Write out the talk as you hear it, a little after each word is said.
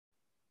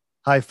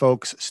Hi,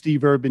 folks.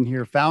 Steve Urban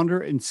here,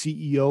 founder and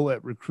CEO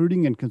at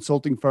recruiting and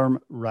consulting firm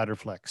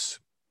Riderflex.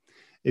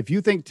 If you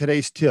think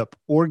today's tip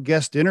or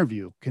guest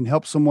interview can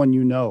help someone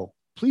you know,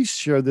 please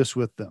share this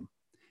with them.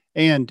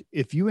 And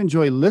if you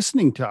enjoy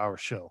listening to our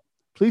show,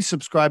 please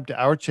subscribe to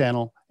our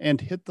channel and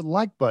hit the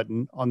like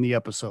button on the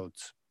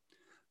episodes.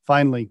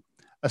 Finally,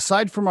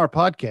 aside from our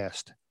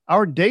podcast,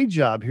 our day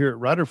job here at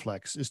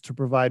Riderflex is to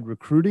provide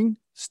recruiting,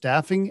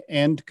 staffing,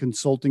 and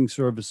consulting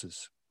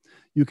services.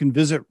 You can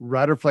visit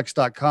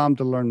riderflex.com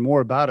to learn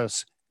more about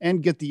us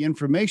and get the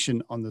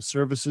information on the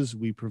services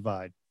we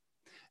provide.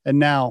 And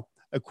now,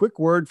 a quick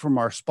word from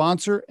our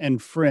sponsor and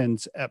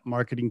friends at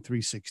Marketing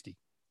 360.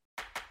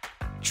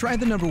 Try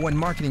the #1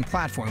 marketing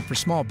platform for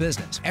small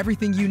business.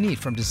 Everything you need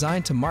from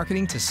design to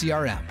marketing to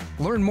CRM.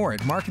 Learn more at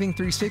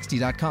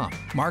marketing360.com.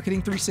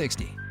 Marketing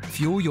 360.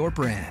 Fuel your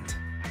brand.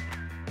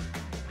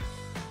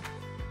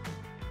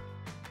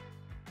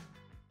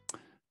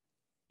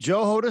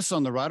 Joe Hodes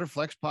on the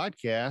Riderflex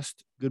podcast.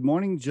 Good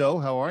morning, Joe.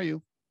 How are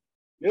you?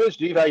 Good,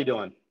 Steve. How you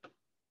doing?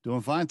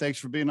 Doing fine. Thanks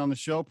for being on the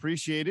show.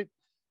 Appreciate it.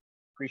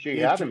 Appreciate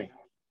you having me.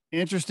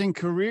 Interesting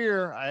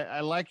career. I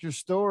like your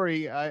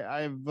story.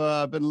 I've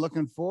been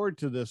looking forward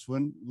to this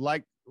one.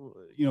 Like,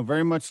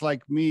 very much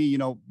like me,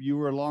 you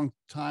were a long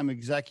time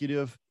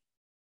executive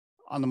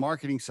on the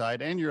marketing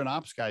side, and you're an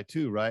ops guy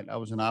too, right? I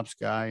was an ops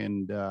guy,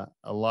 and a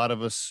lot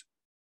of us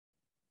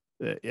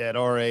at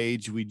our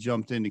age, we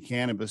jumped into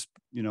cannabis,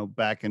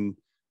 back in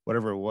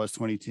whatever it was,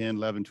 2010,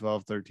 11,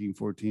 12, 13,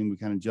 14, we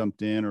kind of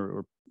jumped in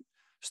or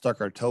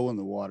stuck our toe in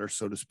the water,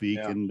 so to speak.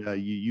 Yeah.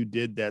 And you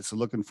did that. So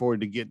looking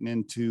forward to getting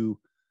into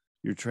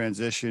your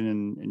transition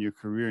and your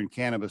career in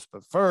cannabis.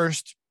 But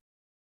first,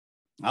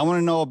 I want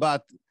to know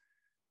about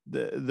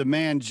the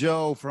man,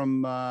 Joe,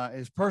 from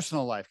his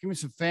personal life. Give me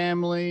some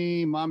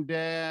family, mom,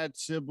 dad,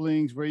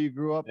 siblings, where you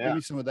grew up. Yeah. Give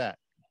me some of that.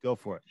 Go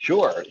for it.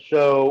 Sure.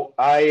 So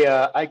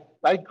I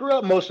grew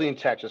up mostly in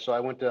Texas. So I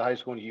went to high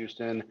school in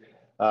Houston,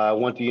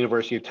 went to the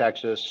University of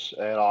Texas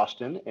at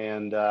Austin.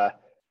 And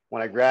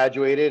when I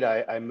graduated,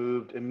 I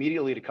moved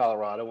immediately to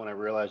Colorado when I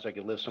realized I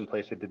could live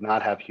someplace that did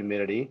not have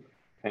humidity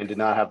and did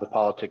not have the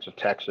politics of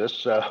Texas.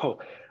 So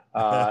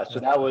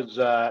that was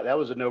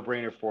a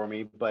no-brainer for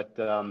me. But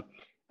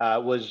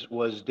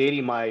was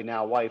dating my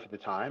now wife at the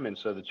time, and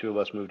so the two of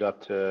us moved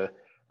up to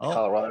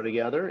Colorado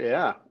together.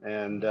 Yeah,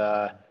 and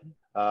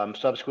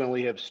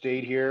subsequently have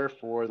stayed here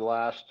for the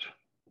last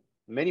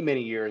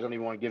many years. I don't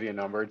even want to give you a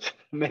number. It's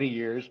many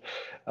years.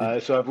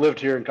 So I've lived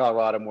here in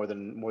Colorado more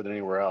than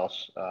anywhere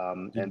else.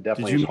 And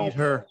definitely. Did you meet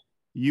her?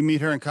 You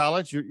meet her in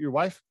college? Your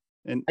wife?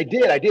 And I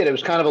did. It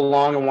was kind of a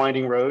long and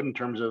winding road in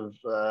terms of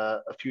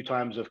a few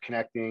times of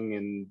connecting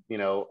and,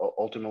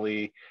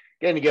 ultimately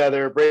getting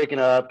together, breaking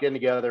up,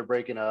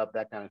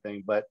 that kind of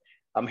thing. But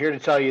I'm here to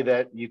tell you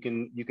that you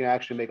can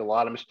actually make a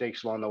lot of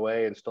mistakes along the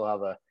way and still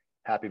have a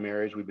happy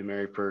marriage. We've been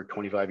married for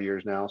 25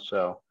 years now.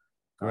 So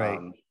great.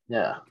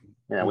 Yeah.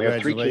 We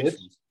have 3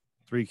 kids.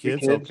 3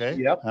 kids. Okay.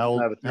 Yep. How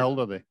old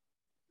are they?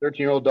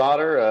 13-year-old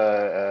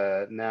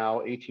daughter, now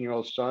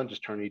 18-year-old son,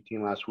 just turned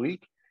 18 last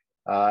week.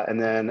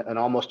 And then an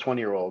almost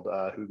 20-year-old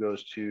who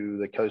goes to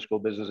the Kelley School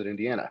of Business at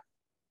Indiana.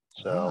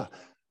 So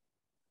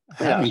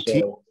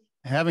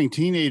having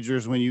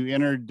teenagers when you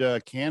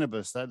entered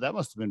cannabis, that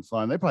must have been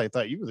fun. They probably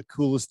thought you were the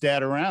coolest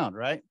dad around,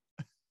 right?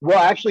 Well,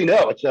 actually,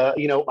 no. It's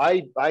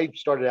I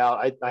started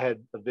out. I had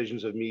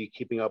visions of me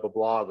keeping up a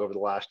blog over the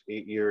last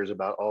 8 years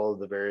about all of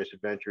the various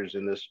adventures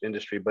in this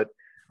industry, but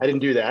I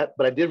didn't do that.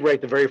 But I did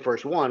write the very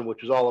first one,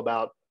 which was all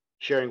about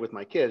sharing with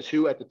my kids,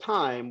 who at the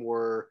time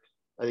were,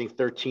 I think,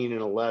 13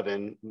 and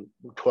 11,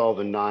 12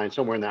 and 9,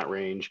 somewhere in that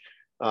range.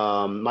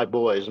 My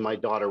boys, my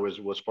daughter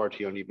was far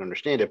too young to even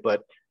understand it,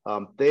 but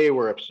they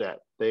were upset.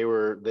 They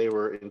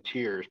were in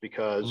tears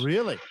because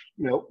really,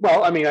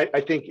 well, I mean,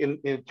 I think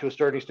to a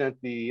certain extent,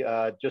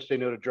 the Just Say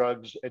No to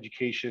Drugs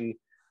education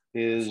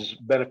is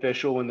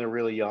beneficial when they're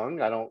really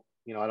young. I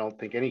don't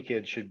think any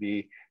kid should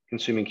be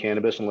consuming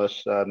cannabis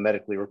unless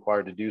medically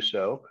required to do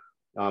so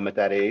at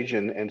that age.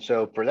 And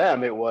so for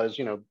them, it was,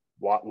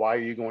 why are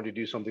you going to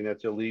do something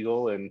that's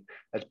illegal and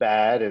that's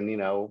bad and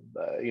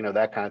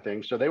that kind of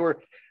thing. So they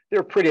were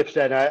pretty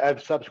upset.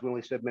 I've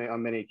subsequently said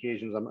on many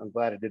occasions, I'm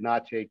glad I did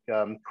not take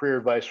career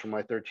advice from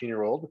my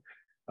 13-year-old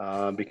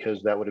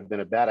because that would have been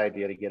a bad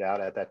idea to get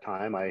out at that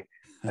time. I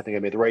think I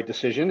made the right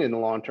decision in the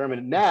long term.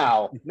 And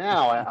now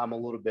I'm a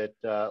little bit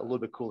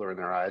cooler in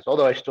their eyes,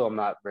 although I still am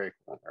not very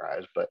cool in their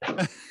eyes. But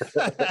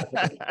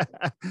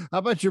how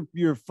about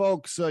your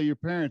folks, your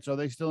parents? Are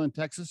they still in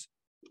Texas?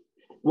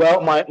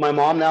 Well, my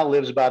mom now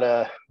lives about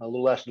a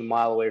little less than a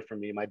mile away from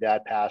me. My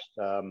dad passed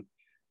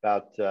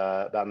about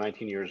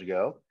 19 years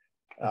ago.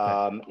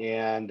 Okay.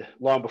 And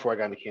long before I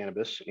got into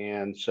cannabis.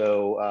 And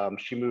so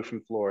she moved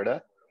from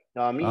Florida.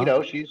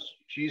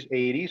 She's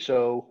 80.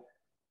 So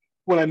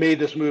when I made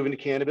this move into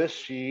cannabis,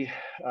 she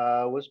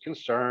was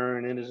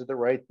concerned, and is it the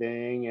right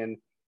thing? And,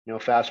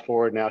 fast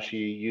forward, now she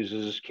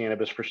uses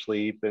cannabis for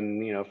sleep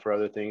and, for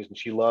other things. And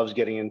she loves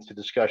getting into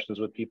discussions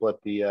with people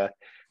at the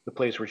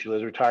place where she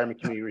lives, retirement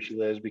community where she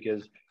lives,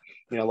 because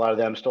a lot of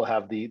them still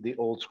have the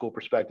old school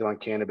perspective on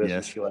cannabis,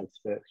 Yes.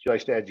 and she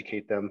likes to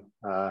educate them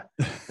and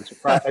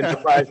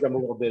surprise them a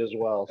little bit as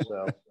well.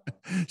 So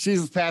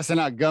she's passing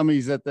out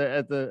gummies at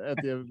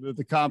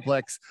the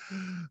complex.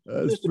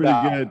 It's Just pretty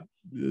about. good.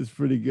 It's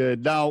pretty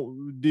good. Now,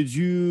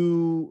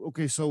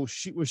 okay, so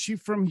was she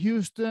from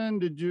Houston?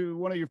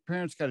 One of your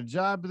parents got a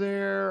job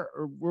there,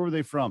 or where were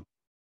they from?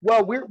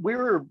 Well,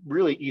 we're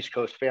really East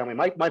Coast family.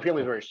 My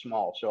family is very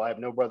small, so I have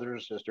no brothers or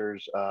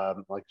sisters.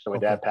 So my Okay.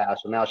 dad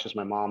passed, so now it's just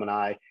my mom and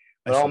I.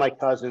 But I all see. my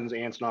cousins,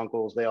 aunts, and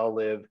uncles, they all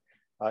live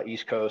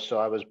East Coast. So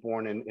I was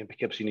born in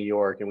Poughkeepsie, New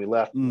York, and we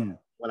left Mm,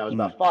 when I was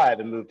about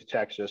 5 and moved to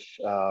Texas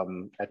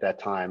at that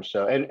time.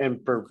 So and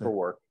for okay.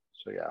 work.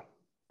 So yeah.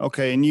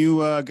 Okay, and you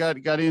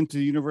got into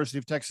University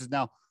of Texas.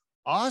 Now,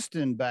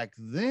 Austin back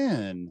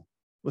then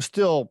was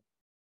still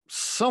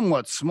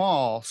somewhat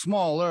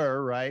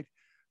smaller, right?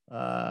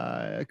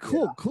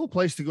 Cool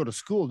place to go to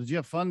school. Did you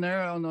have fun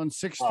there on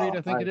Sixth Street? I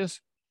think it is.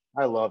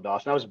 I loved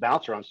Austin. I was a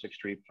bouncer on Sixth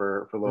Street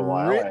for a little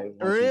while.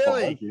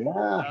 Really?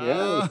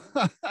 Yeah.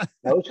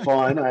 That was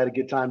fun. I had a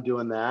good time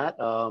doing that.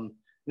 I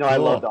Cool.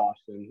 loved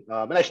Austin,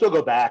 and I still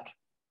go back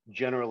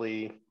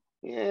generally,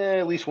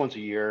 at least once a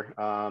year.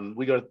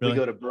 We go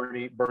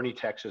to Bernie,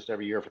 Texas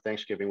every year for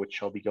Thanksgiving,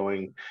 which I'll be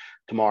going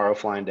tomorrow,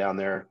 flying down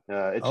there.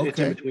 It's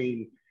Okay. in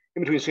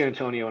between San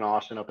Antonio and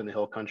Austin, up in the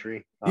hill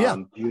country. Yeah.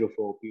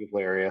 Beautiful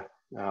area.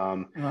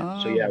 So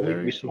Oh, yeah,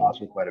 very we saw cool.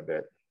 Austin quite a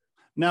bit.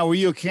 Now, were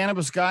you a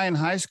cannabis guy in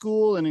high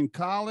school and in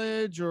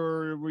college,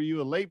 or were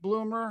you a late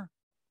bloomer?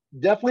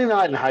 Definitely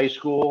not in high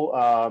school.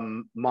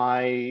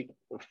 My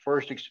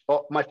first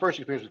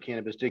experience with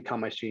cannabis did come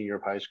my senior year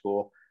of high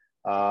school,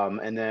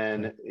 and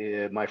then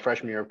my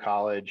freshman year of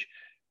college,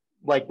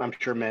 like I'm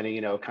sure many,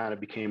 kind of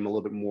became a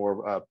little bit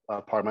more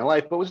a part of my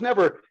life. But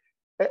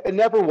it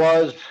never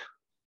was,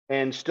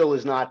 and still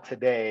is not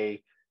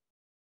today,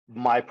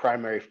 my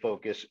primary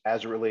focus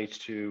as it relates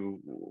to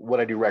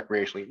what I do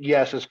recreationally.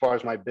 Yes, as far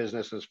as my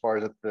business, as far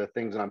as the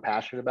things that I'm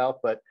passionate about,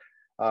 but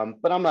I'm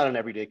not an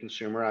everyday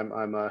consumer.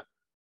 I'm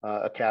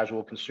a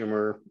casual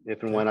consumer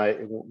if and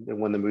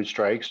when the mood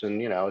strikes,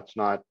 and it's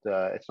not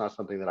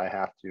something that I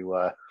have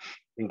to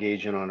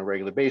engage in on a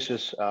regular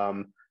basis.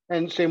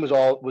 And same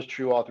was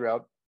true all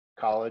throughout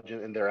college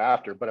and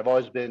thereafter. But I've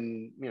always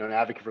been an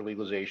advocate for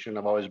legalization.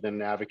 I've always been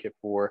an advocate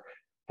for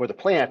the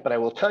plant. But I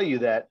will tell you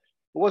that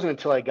it wasn't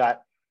until I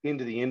got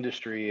into the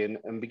industry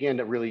and began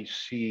to really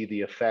see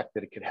the effect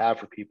that it could have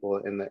for people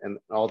and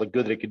all the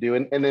good that it could do.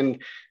 And then,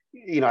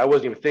 I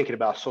wasn't even thinking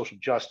about social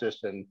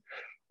justice and,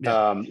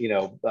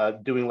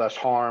 doing less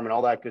harm and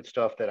all that good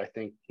stuff that I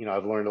think,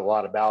 I've learned a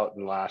lot about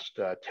in the last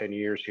 10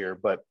 years here.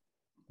 But,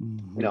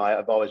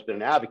 I've always been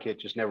an advocate,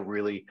 just never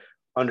really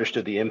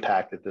understood the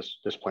impact that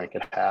this plant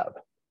could have.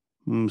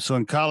 So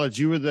in college,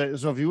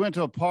 so if you went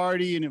to a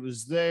party and it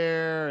was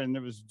there and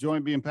there was a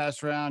joint being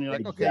passed around, you're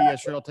like, Exactly. okay, yeah,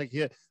 sure, I'll take a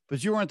hit.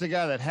 But you weren't the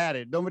guy that had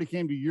it. Nobody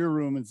came to your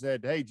room and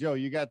said, hey, Joe,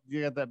 you got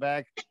that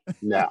back?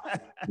 No.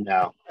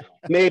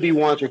 Maybe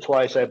once or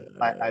twice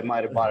I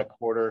might have bought a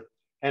quarter.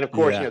 And of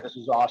course, this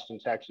is Austin,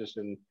 Texas,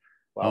 and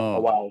a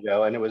while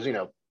ago. And it was,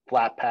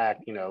 flat pack,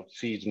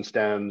 seeds and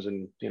stems.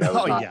 And, it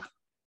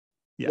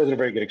wasn't a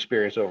very good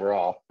experience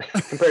overall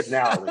compared to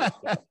now. At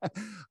least.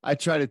 I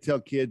try to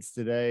tell kids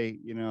today,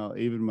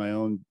 even my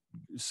own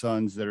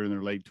sons that are in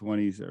their late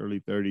 20s, early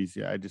 30s.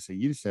 Yeah, I just say,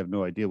 you just have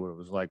no idea what it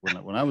was like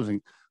when I was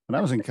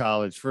in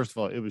college. First of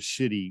all, it was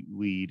shitty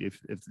weed, if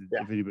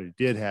anybody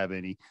did have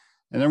any,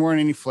 and there weren't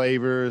any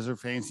flavors or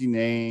fancy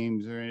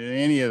names or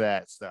any of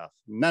that stuff.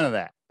 None of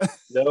that.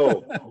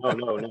 No.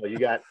 You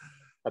got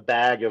a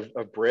bag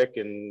of brick,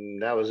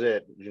 and that was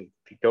it. You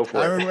go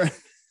for it.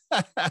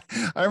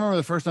 I remember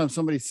the first time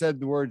somebody said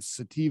the words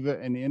sativa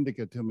and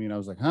indica to me, and I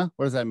was like, huh?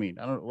 What does that mean?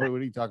 I don't. What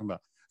are you talking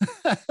about?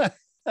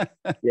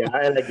 Yeah,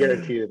 and I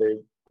guarantee you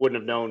they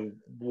wouldn't have known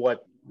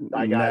what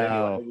I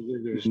got anyway.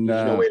 There's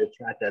no way to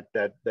track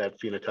that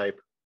phenotype.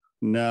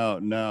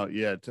 No.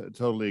 Yeah,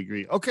 totally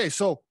agree. Okay,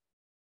 so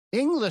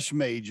English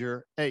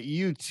major at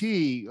UT.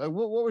 Like,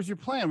 what was your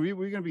plan? Were you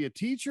going to be a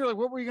teacher? Like,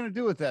 what were you going to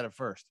do with that at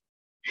first?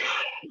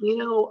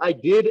 I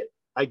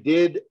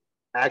did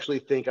actually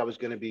think I was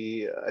going to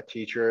be a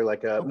teacher,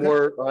 like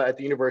more at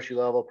the university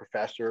level,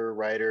 professor,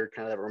 writer,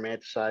 kind of that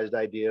romanticized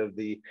idea of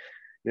the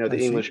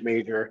English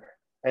major.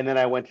 And then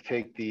I went to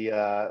take the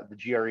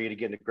GRE to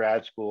get into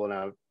grad school, and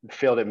I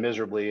failed it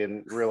miserably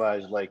and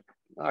realized, like,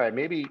 all right,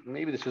 maybe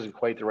this isn't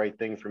quite the right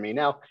thing for me.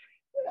 Now,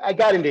 I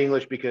got into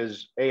English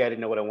because A, I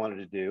didn't know what I wanted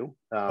to do.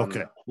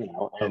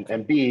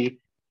 And B,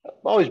 I've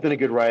always been a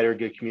good writer,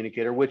 good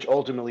communicator, which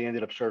ultimately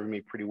ended up serving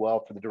me pretty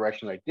well for the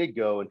direction I did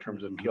go in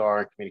terms of PR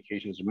and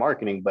communications and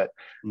marketing. But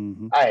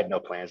I had no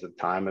plans at the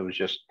time. It was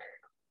just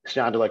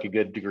sounded like a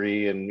good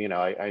degree, and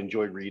I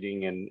enjoyed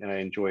reading and I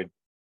enjoyed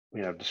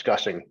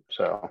discussing.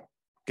 So.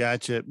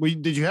 Gotcha.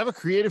 Did you have a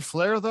creative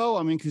flair though?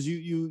 I mean, because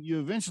you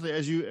eventually,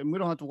 and we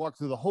don't have to walk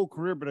through the whole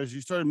career, but as you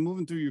started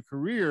moving through your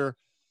career,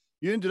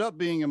 you ended up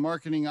being a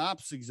marketing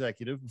ops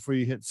executive before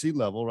you hit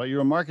C-level, right?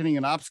 You're a marketing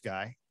and ops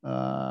guy,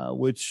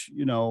 which,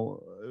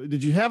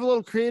 did you have a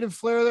little creative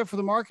flair there for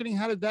the marketing?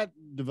 How did that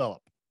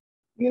develop?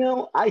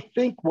 I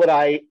think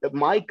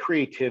my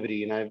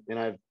creativity, and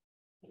I've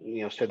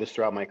said this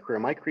throughout my career,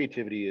 my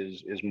creativity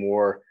is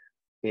more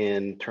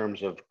in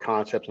terms of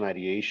concepts and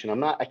ideation. I'm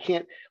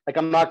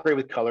not great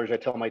with colors. I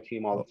tell my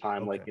team all the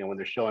time, Okay. when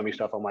they're showing me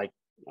stuff, I'm like,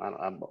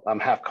 I'm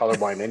half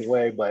colorblind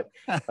anyway, but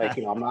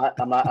I'm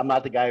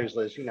not the guy who's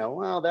like,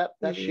 well,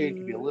 that shade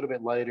could be a little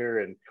bit lighter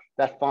and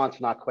that font's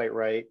not quite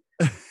right.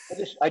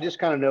 I just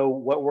kind of know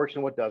what works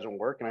and what doesn't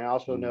work. And I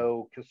also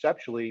know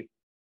conceptually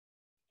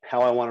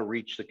how I want to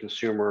reach the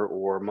consumer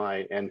or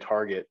my end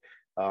target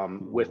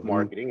with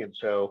marketing. And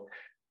so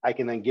I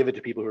can then give it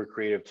to people who are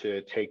creative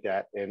to take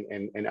that and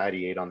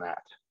ideate on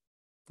that.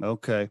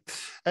 Okay.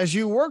 As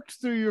you worked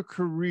through your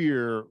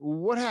career,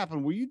 what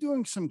happened? Were you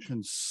doing some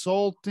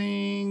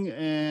consulting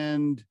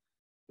and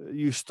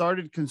you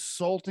started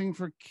consulting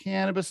for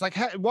cannabis? Like,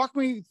 walk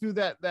me through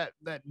that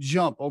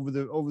jump over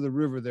the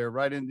river there,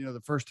 right in,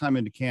 the first time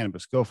into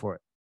cannabis. Go for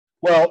it.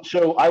 Well,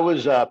 so I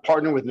was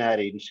partnered with an ad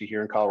agency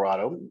here in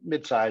Colorado,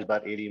 mid-sized,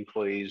 about 80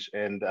 employees.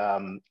 And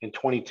in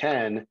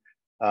 2010,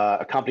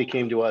 a company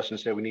came to us and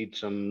said, we need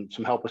some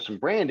help with some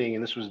branding.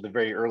 And this was the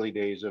very early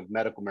days of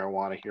medical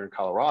marijuana here in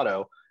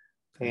Colorado.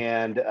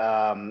 And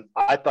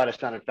I thought it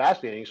sounded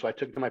fascinating. So I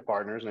took it to my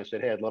partners and I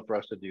said, hey, I'd love for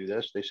us to do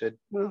this. They said,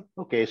 well,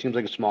 okay, it seems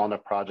like a small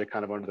enough project,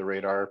 kind of under the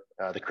radar.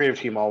 The creative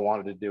team all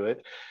wanted to do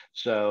it.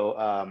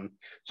 So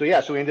we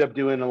ended up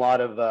doing a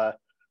lot of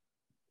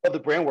the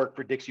brand work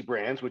for Dixie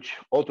Brands, which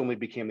ultimately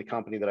became the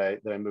company that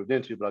I moved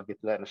into, but I'll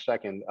get to that in a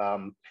second.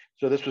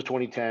 So this was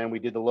 2010. We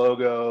did the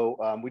logo.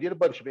 We did a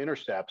bunch of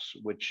intercepts,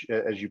 which,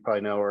 as you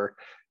probably know, are,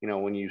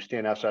 when you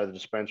stand outside of the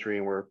dispensary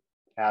and we're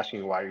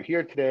asking why you're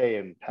here today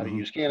and how to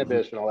use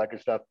cannabis and all that good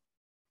stuff.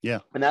 Yeah.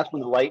 And that's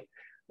when the light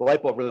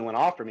bulb really went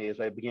off for me as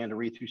I began to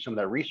read through some of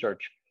that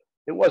research.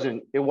 It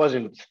wasn't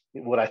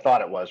what I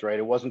thought it was, right?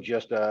 It wasn't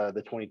just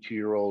the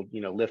 22-year-old,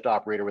 lift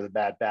operator with a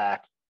bad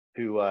back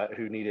who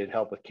needed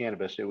help with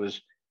cannabis. It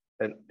was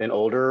an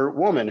older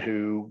woman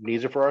who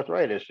needs it for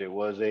arthritis. It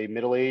was a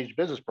middle-aged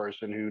business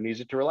person who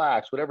needs it to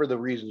relax, whatever the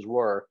reasons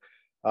were.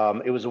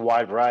 It was a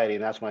wide variety.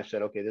 And that's when I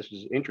said, okay, this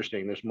is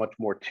interesting. There's much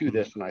more to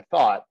this than I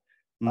thought.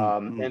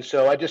 And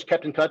so I just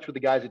kept in touch with the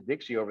guys at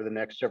Dixie over the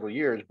next several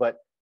years. But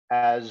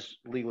as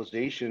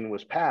legalization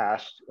was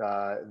passed,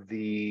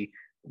 the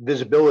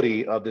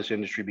visibility of this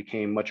industry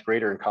became much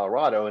greater in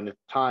Colorado. And at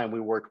the time, we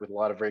worked with a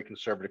lot of very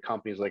conservative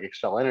companies like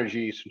Excel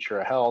Energy,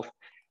 Centura Health.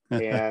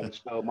 And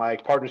so my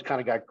partners kind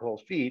of got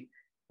cold feet.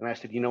 And I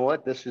said, you know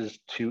what, this is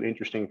too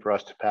interesting for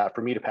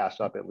me to pass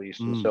up at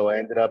least. And so I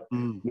ended up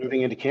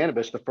moving into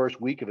cannabis the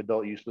first week of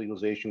adult use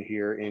legalization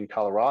here in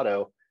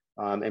Colorado.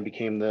 And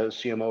became the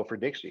CMO for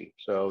Dixie.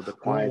 So the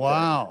client.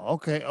 Wow.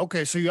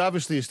 Okay. So you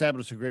obviously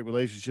established a great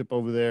relationship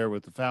over there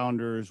with the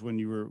founders when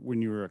you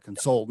were a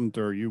consultant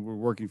or you were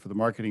working for the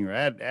marketing or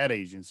ad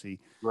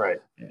agency. Right.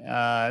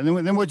 And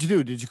then what'd you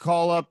do? Did you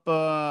call up?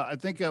 I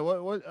think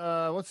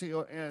what's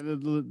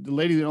the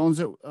lady that owns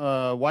it?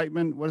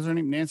 Whiteman. What is her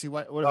name? Nancy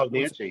White.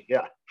 Nancy.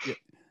 Yeah.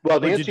 Well,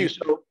 Nancy.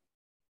 So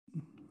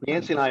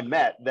Nancy and I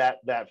met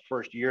that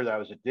first year that I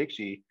was at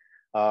Dixie.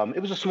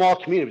 It was a small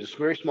community. It was a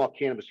very small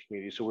cannabis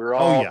community. So we were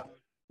all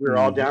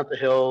all down the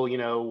hill,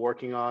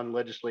 working on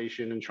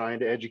legislation and trying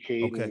to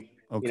educate. Okay.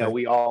 And,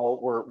 we all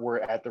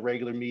were at the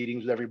regular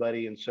meetings with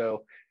everybody. And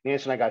so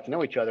Nancy and I got to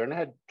know each other, and I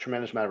had a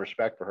tremendous amount of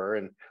respect for her.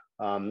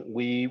 And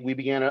we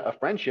began a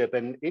friendship.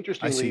 And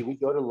interestingly,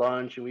 we'd go to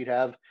lunch and we'd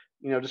have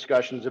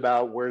discussions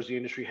about where's the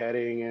industry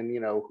heading and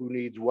who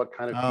needs what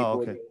kind of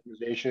people in the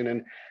organization.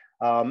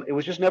 And it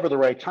was just never the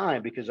right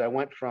time because I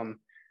went from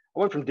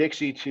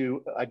Dixie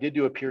to, I did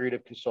do a period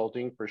of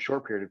consulting for a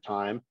short period of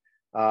time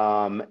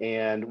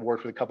and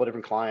worked with a couple of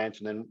different clients,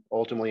 and then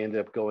ultimately ended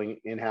up going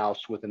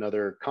in-house with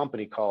another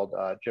company called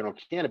General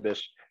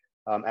Cannabis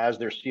as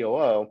their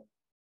COO.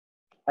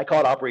 I call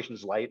it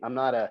operations light. I'm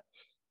not a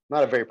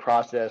very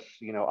process,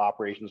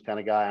 operations kind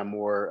of guy. I'm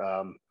more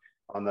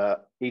on the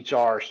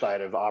HR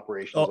side of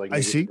operations. I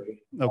see.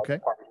 Okay.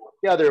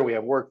 Together, we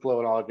have workflow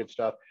and all that good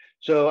stuff.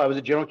 So I was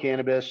at General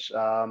Cannabis.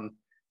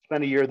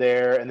 Spent a year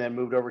there and then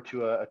moved over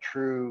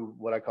to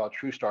what I call a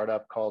true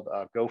startup called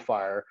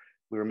GoFire.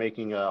 We were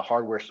making a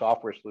hardware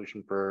software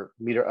solution for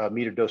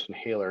meter dose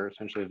inhaler,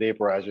 essentially a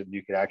vaporizer that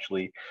you could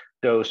actually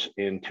dose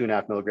in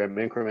 2.5 milligram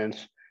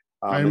increments.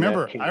 I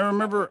remember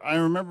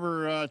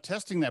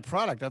testing that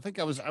product. I think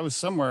I was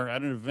somewhere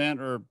at an event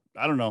or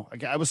I don't know.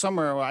 I was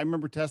somewhere. I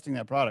remember testing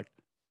that product.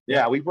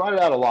 Yeah, we brought it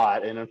out a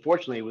lot, and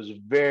unfortunately, it was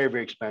very,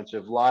 very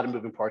expensive. A lot of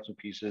moving parts and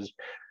pieces.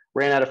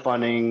 Ran out of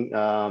funding,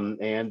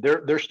 and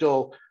they're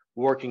still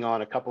working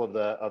on a couple of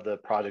the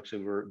projects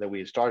that we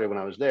had started when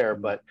I was there,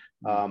 but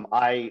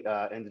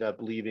I ended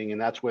up leaving, and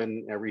that's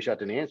when I reached out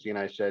to Nancy and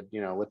I said,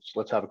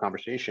 let's have a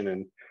conversation,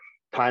 and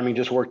timing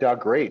just worked out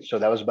great. So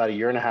that was about a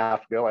year and a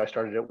half ago. I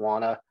started at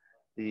Wana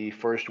the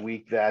first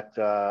week that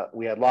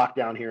we had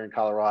lockdown here in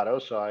Colorado,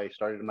 so I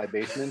started in my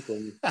basement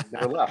and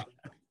never left.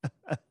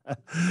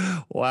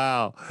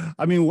 Wow,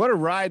 I mean, what a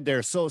ride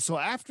there. So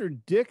after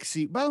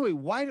Dixie, by the way,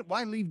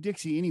 why leave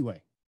Dixie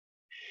anyway?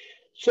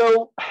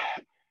 So.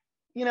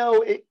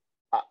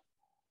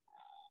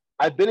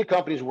 I've been in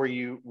companies where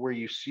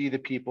you see the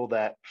people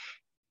that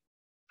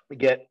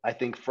get, I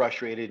think,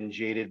 frustrated and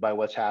jaded by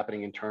what's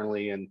happening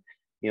internally, and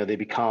they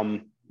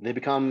become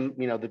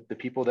the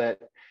people that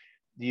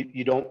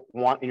you don't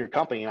want in your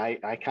company. And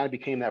I kind of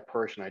became that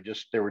person.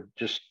 There were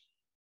just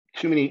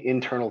too many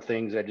internal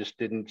things I just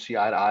didn't see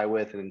eye to eye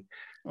with, and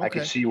I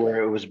could see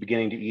where it was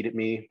beginning to eat at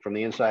me from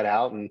the inside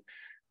out, and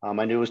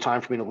I knew it was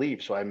time for me to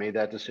leave. So I made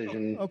that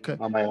decision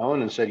on my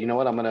own and said, you know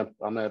what, I'm gonna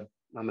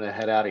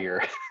head out of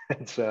here.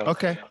 And so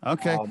it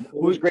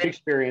was a great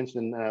experience,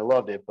 and I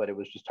loved it, but it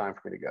was just time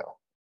for me to go.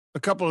 A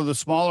couple of the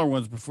smaller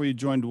ones before you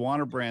joined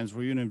Warner Brands,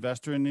 were you an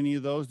investor in any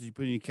of those? Did you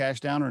put any cash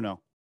down or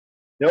no?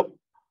 Nope.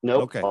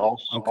 Okay. All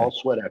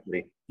sweat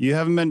equity. You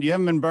haven't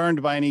been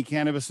burned by any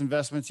cannabis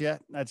investments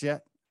yet? Not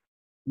yet?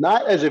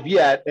 Not as of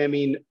yet. I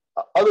mean,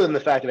 other than the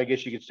fact that I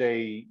guess you could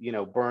say,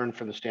 burned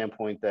from the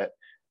standpoint that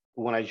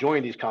when I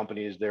joined these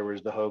companies, there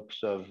was the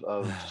hopes of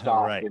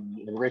stock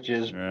and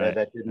riches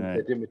that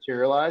didn't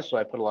materialize. So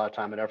I put a lot of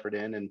time and effort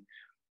in and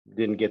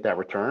didn't get that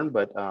return,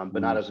 but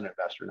not as an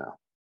investor now.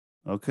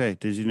 Okay.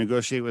 Did you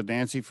negotiate with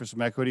Nancy for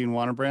some equity in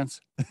Warner Brands?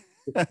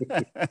 Yeah,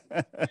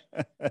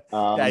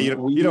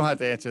 you don't have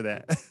to answer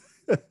that.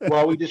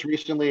 Well, we just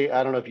recently,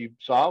 I don't know if you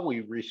saw, we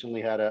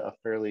recently had a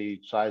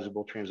fairly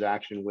sizable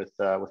transaction with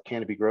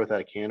Canopy Growth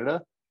out of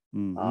Canada.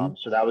 Mm-hmm.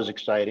 So that was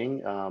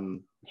exciting.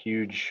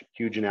 Huge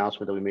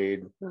announcement that we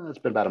made. It's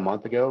been about a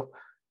month ago.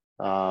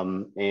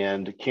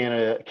 And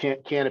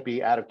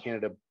Canopy out of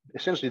Canada,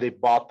 essentially they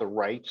bought the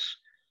rights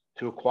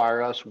to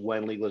acquire us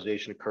when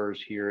legalization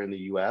occurs here in the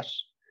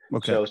US.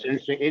 Okay. So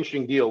it's an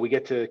interesting deal. We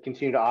get to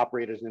continue to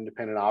operate as an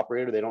independent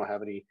operator. They don't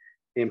have any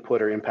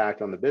input or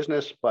impact on the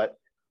business, but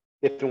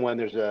if and when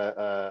there's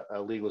a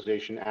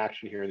legalization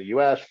action here in the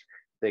US,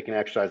 they can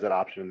exercise that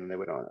option and then they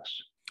would own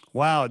us.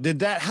 Wow. Did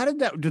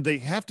they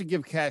have to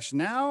give cash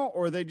now,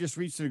 or they just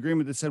reached an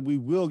agreement that said we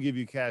will give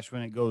you cash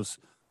when it goes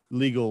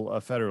legal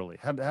federally?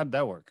 How did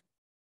that work?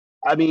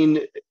 I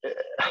mean,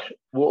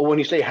 when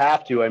you say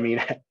have to, I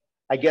mean,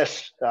 I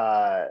guess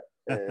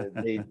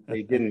they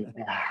didn't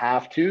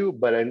have to,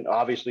 but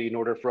obviously in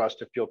order for us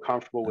to feel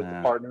comfortable with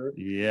the partner,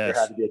 there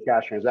had to be a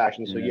cash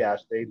transaction. So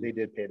yes, they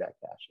did pay that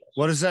cash. Yes.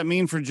 What does that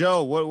mean for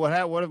Joe?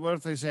 What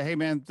if they say, hey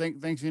man,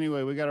 thanks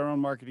anyway, we got our own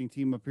marketing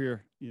team up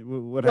here.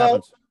 What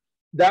happens?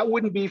 That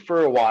wouldn't be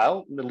for a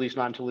while, at least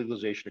not until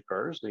legalization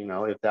occurs,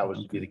 if that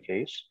was to be the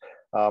case.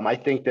 I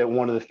think that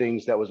one of the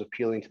things that was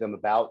appealing to them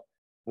about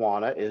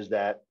Wana is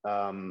that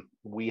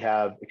we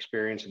have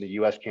experience in the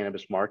U.S.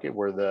 cannabis market,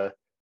 where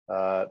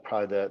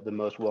probably the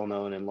most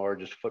well-known and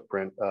largest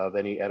footprint of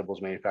any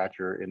edibles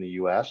manufacturer in the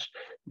U.S.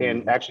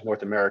 and actually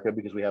North America,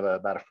 because we have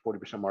about a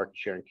 40% market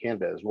share in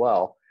Canada as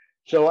well.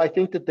 So I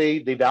think that they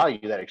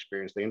value that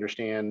experience. They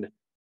understand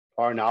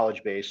our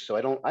knowledge base. So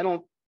I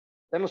don't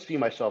see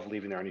myself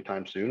leaving there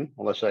anytime soon,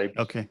 unless I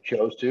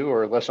chose to,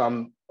 or unless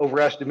I'm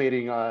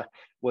overestimating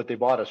what they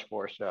bought us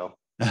for. So,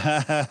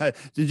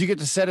 did you get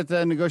to sit at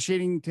the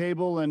negotiating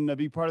table and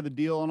be part of the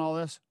deal on all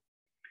this?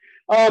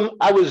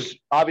 I was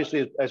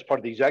obviously, as part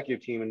of the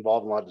executive team,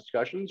 involved in a lot of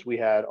discussions. We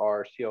had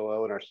our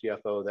COO and our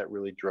CFO that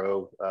really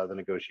drove the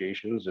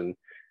negotiations, and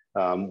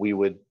I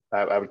would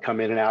come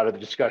in and out of the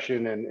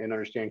discussion and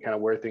understand kind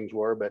of where things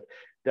were, but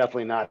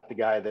definitely not the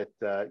guy that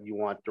you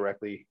want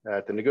directly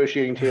at the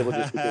negotiating table,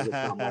 just because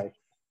it's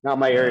not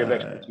my area of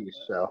expertise.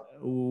 So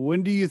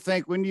when do you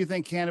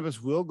think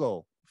cannabis will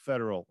go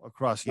federal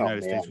across the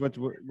United States?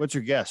 What's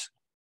your guess?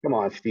 Come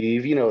on,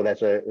 Steve.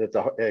 That's a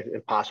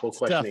impossible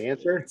question to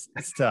answer.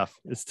 It's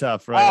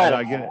tough, right?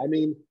 I get it. I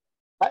mean,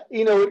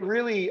 it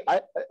really,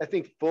 I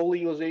think full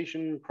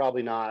legalization,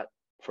 probably not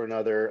for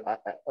another,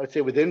 I'd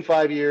say within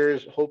 5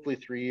 years, hopefully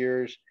 3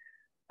 years.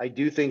 I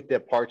do think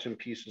that parts and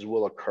pieces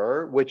will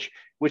occur, which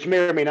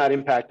may or may not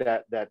impact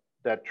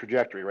that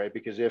trajectory, right?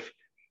 Because if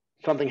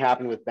something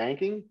happened with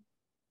banking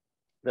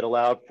that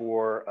allowed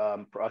for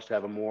us to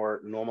have a more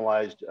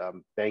normalized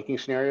banking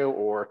scenario,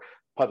 or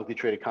publicly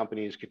traded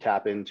companies could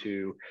tap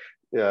into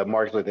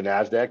markets like the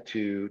NASDAQ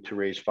to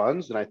raise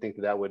funds, then I think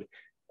that would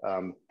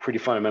pretty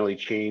fundamentally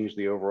change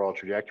the overall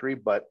trajectory.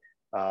 But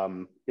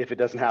if it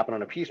doesn't happen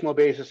on a piecemeal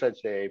basis, I'd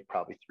say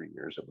probably 3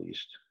 years at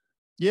least.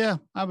 Yeah,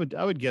 I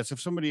would guess if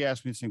somebody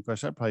asked me the same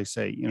question, I'd probably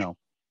say,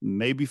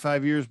 maybe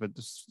 5 years, but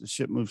this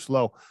shit moves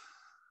slow.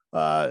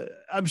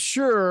 I'm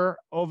sure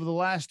over the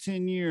last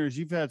 10 years,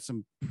 you've had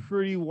some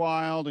pretty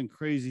wild and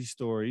crazy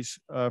stories.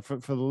 For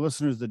the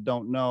listeners that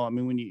don't know, I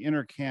mean, when you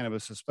enter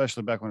cannabis,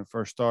 especially back when it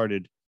first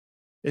started,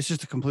 it's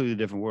just a completely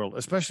different world,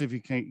 especially if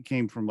you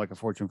came from like a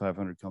Fortune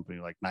 500 company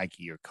like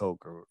Nike or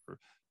Coke or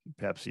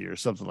Pepsi or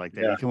something like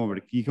that. Yeah. You come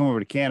over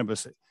to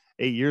cannabis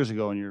 8 years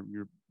ago, and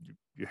your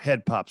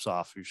head pops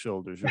off your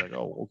shoulders. You're like,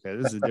 oh, okay,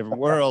 this is a different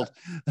world.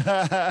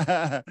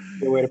 Good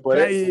way to put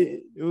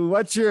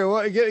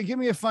it. Give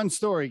me a fun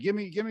story. Give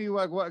me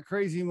what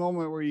crazy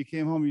moment where you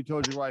came home, you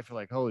told your wife, you're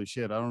like, holy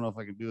shit, I don't know if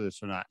I can do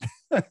this or not.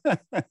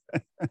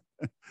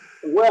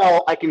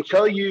 Well, I can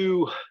tell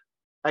you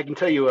I can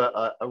tell you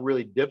a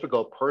really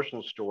difficult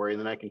personal story, and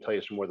then I can tell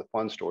you some more of the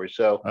fun stories.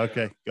 So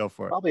Okay, go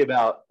for it. probably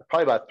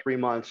about 3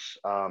 months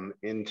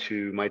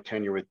into my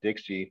tenure with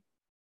Dixie,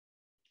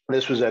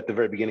 this was at the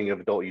very beginning of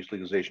adult use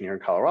legalization here in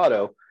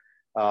Colorado.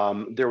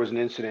 There was an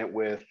incident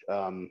with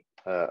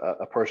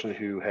a person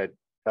who had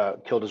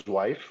killed his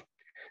wife,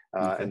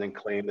 Okay. and then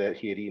claimed that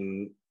he had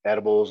eaten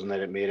edibles and that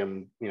it made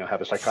him,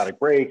 have a psychotic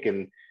break,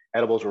 and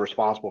edibles were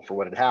responsible for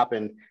what had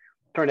happened.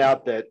 Turned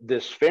out that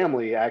this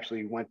family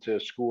actually went to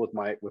school with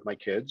my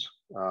kids.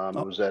 It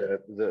Oh, was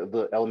at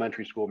the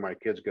elementary school where my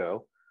kids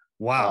go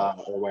wow.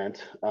 or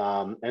went,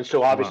 and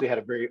so Wow. obviously had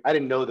a very. I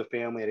didn't know the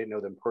family, I didn't know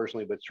them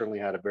personally, but certainly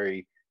had a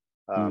very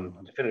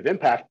Mm-hmm. definitive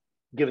impact,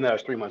 given that I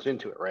was 3 months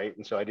into it, right?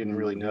 And so I didn't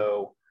really Mm-hmm.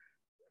 know.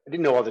 I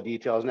didn't know all the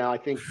details. Now I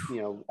think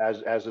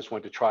as this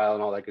went to trial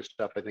and all that good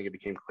stuff, I think it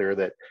became clear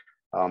that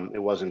it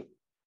wasn't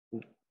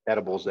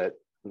edibles that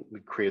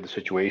created the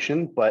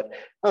situation. But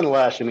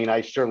nonetheless, I mean,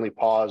 I certainly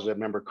paused. I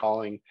remember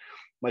calling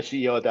my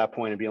CEO at that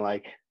point and being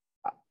like,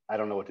 I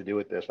don't know what to do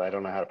with this. I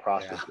don't know how to Yeah.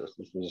 process this.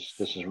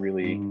 This is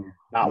really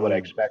not what I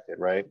Mm-hmm. expected,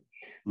 right?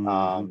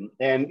 Mm-hmm.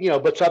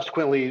 And but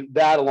subsequently,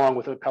 that along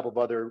with a couple of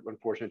other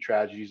unfortunate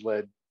tragedies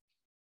led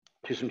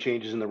to some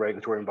changes in the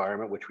regulatory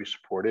environment, which we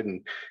supported,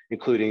 and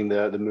including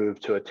the move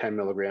to a 10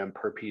 milligram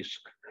per piece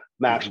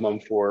Mm-hmm. maximum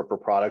for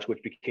products,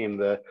 which became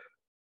the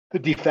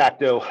de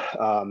facto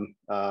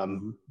serving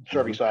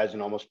Mm-hmm. size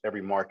in almost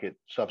every market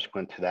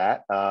subsequent to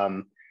that.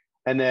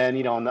 And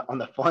then, on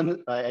the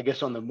fun, I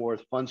guess on the more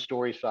fun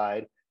story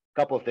side, a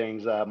couple of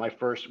things.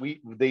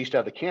 They used to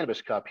have the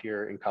Cannabis Cup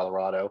here in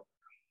Colorado,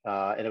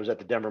 and it was at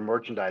the Denver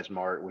Merchandise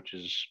Mart, which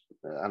is,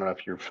 I don't know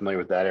if you're familiar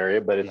with that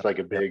area, but it's Yep. like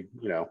a Yep. big,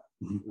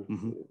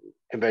 Mm-hmm.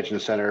 convention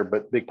center,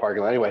 but big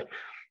parking lot. Anyway,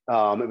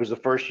 it was the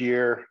first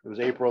year. It was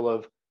April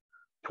of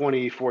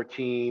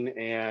 2014,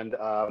 and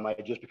I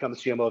had just become the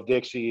CMO of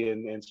Dixie,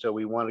 and so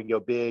we wanted to go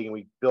big, and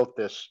we built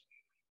this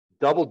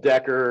double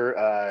decker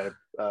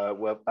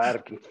out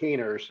of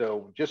containers.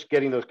 So just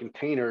getting those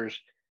containers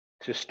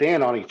to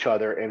stand on each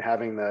other, and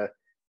having the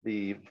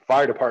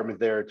fire department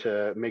there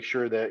to make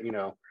sure that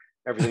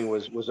everything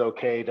was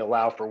okay, to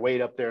allow for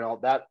weight up there, and all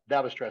that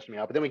was stressing me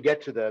out. But then we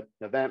get to the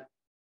event,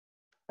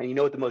 and you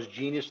know what the most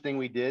genius thing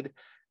we did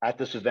at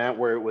this event,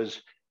 where it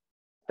was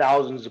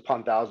thousands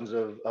upon thousands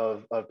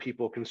of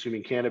people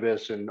consuming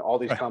cannabis and all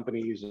these Right.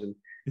 companies, and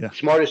Yeah.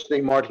 smartest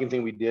thing, marketing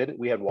thing we did,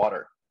 we had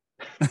water.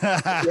 We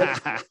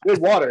had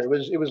water. It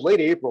was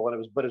late April,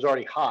 and it was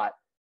already hot,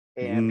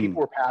 and Mm.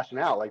 people were passing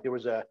out. Like, there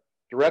was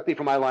directly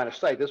from my line of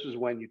sight. This was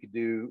when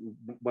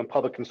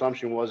public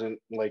consumption wasn't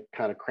like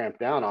kind of cramped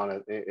down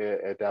on it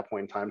at that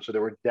point in time. So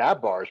there were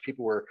dab bars.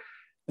 People were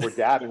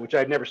dabbing, which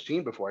I'd never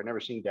seen before. I'd never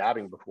seen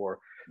dabbing before,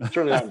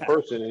 certainly not in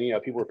person.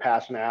 And people were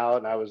passing out,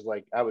 and I was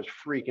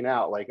freaking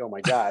out, like, oh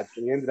my God.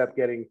 So we ended up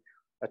getting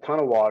a ton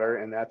of water,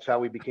 and that's how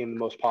we became the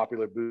most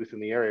popular booth in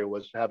the area,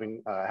 was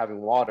having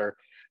water.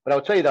 But I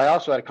will tell you that I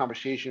also had a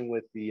conversation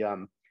with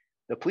the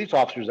police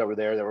officers that were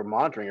there, that were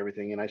monitoring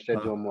everything, and I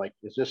said to them, like,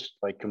 is this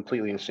like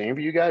completely insane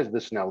for you guys? Is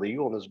this now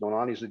legal and this is going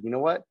on? He said, you know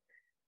what?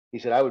 He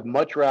said, I would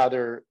much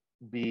rather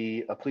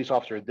be a police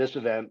officer at this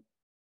event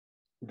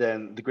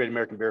than the Great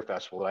American Beer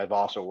Festival that I've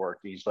also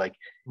worked. He's like,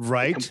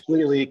 Right.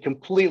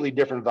 completely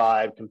different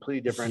vibe,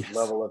 completely different Yes.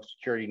 level of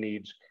security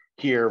needs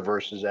here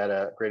versus at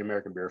a Great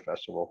American Beer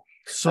Festival.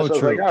 So I was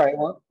true. like, all right,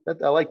 well,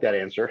 I like that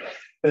answer.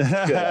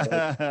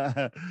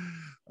 Yeah,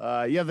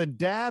 the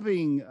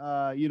dabbing,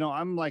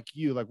 I'm like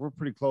you, like we're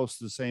pretty close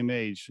to the same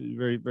age,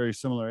 very, very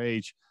similar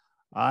age.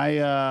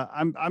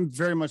 I'm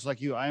very much like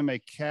you. I am a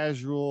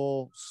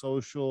casual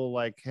social,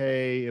 like,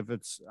 hey, if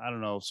it's, I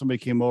don't know, somebody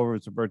came over,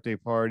 it's a birthday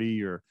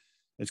party, or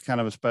it's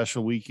kind of a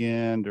special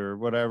weekend or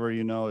whatever,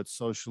 it's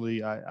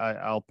socially,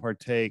 I'll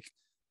partake.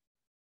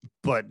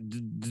 But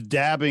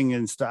dabbing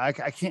and stuff,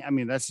 I can't. I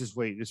mean, that's just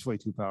it's way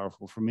too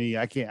powerful for me.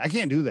 I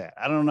can't do that.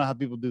 I don't know how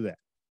people do that.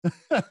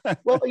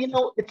 Well,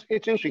 it's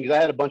interesting, because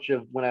I had a bunch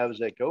of, when I was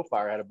at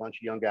GoFire, I had a bunch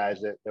of young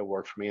guys that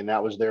worked for me, and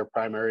that was their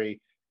primary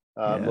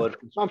Yeah. mode of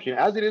consumption,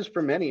 as it is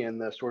for many in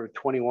the sort of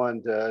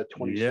 21 to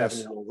 27 Yes.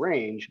 year old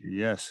range.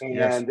 Yes.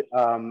 Yes. And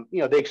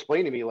they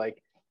explained to me,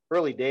 like,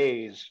 early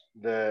days,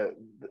 the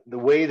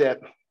way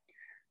that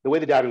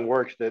the dabbing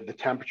works, the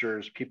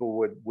temperatures, people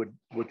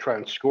would try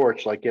and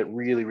scorch, like get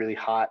really, really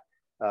hot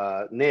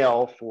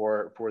nail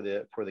for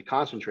the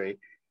concentrate,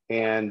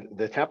 and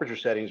the temperature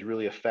settings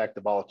really affect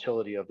the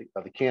volatility of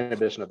the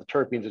cannabis and of the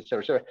terpenes, et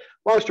cetera, et cetera.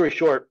 Long story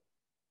short,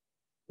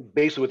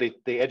 basically what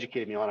they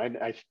educated me on,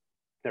 I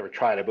never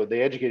tried it, but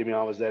they educated me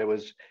on, was that it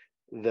was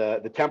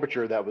the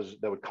temperature that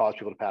would cause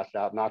people to pass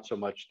out, not so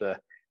much the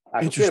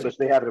actual cannabis.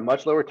 They have it at a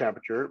much lower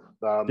temperature.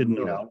 Didn't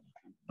know that.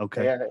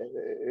 Okay.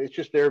 It's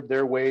just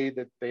their way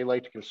that they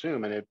like to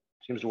consume, and it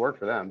seems to work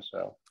for them.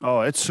 So,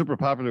 it's super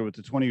popular with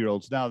the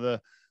 20-year-olds now.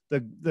 The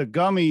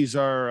gummies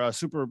are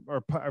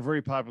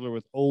very popular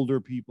with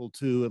older people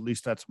too. At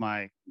least that's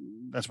my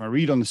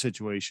read on the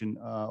situation.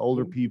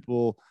 Older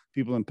people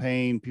in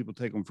pain, people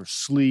take them for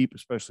sleep,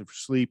 especially for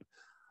sleep.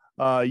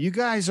 You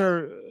guys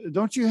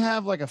don't you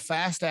have like a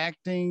fast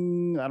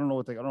acting? I don't know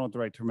what the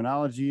right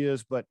terminology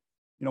is, but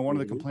one of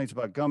the complaints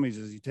about gummies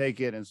is you take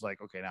it and it's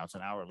like, okay, now it's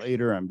an hour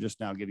later. I'm just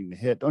now getting the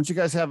hit. Don't you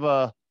guys have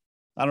I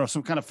don't know,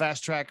 some kind of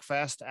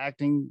fast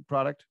acting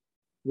product?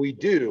 We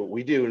do.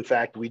 In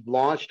fact, we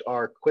launched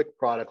our quick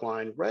product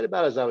line right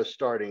about as I was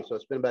starting. So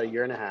it's been about a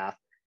year and a half.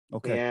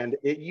 Okay. And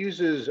it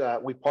uses,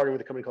 we partnered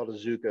with a company called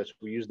Azuca. So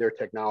we use their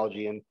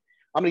technology. And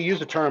I'm going to use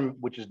the term,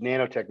 which is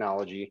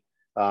nanotechnology.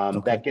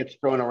 That gets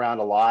thrown around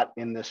a lot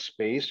in this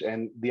space.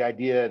 And the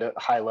idea at a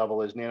high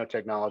level is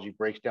nanotechnology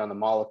breaks down the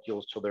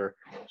molecules so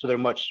they're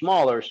much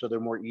smaller, so they're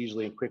more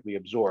easily and quickly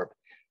absorbed.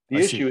 The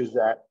issue is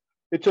that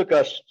it took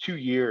us 2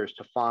 years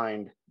to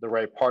find the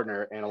right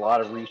partner and a lot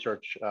of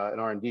research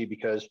and R&D,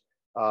 because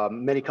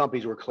many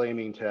companies were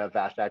claiming to have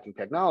fast acting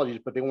technologies,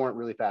 but they weren't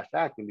really fast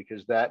acting,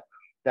 because that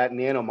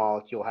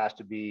nanomolecule has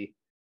to be,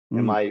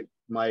 and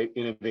my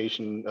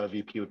innovation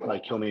VP would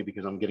probably kill me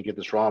because I'm going to get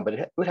this wrong, but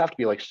it would have to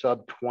be like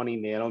sub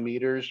 20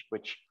 nanometers,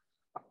 which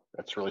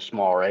that's really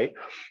small, right?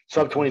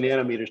 Sub 20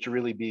 nanometers to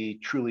really be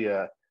truly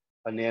a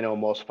nano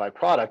emulsified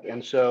product.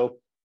 And so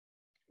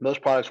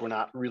most products were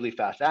not really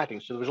fast acting.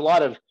 So there was a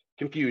lot of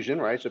confusion,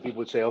 right? So people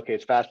would say, okay,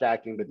 it's fast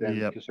acting, but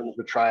then consumers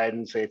would try it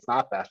and say it's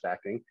not fast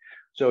acting.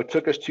 So it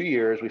took us 2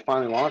 years. We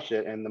finally launched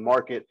it, and the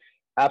market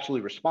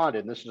absolutely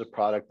responded. And this is a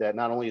product that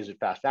not only is it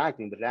fast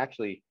acting, but it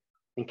actually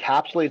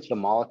encapsulates the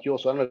molecule.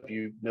 So I don't know if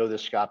you know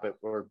this,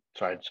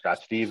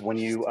 Steve, when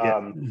you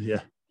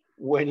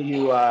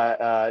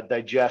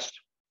digest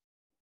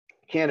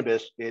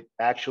cannabis, it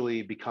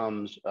actually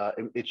becomes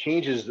it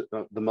changes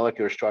the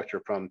molecular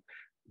structure from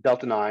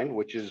delta 9,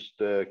 which is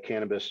the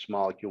cannabis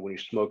molecule. When you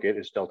smoke it,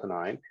 it's delta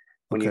 9.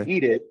 When you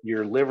eat it,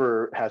 your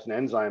liver has an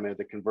enzyme in it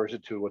that converts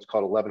it to what's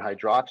called 11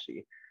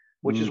 hydroxy,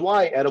 which is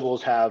why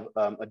edibles have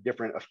a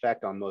different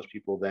effect on most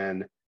people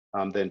than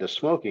just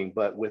smoking.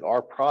 But with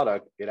our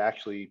product, it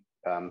actually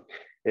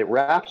it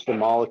wraps the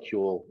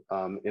molecule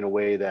in a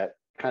way that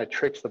kind of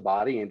tricks the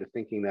body into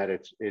thinking that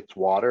it's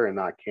water and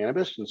not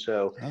cannabis. And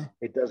so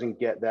it doesn't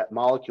get, that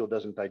molecule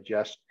doesn't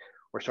digest,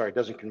 it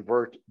doesn't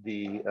convert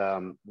the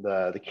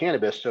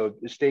cannabis. So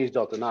it stays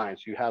delta 9.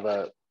 So you have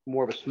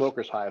more of a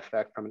smoker's high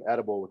effect from an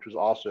edible, which was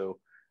also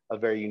a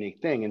very unique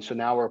thing. And so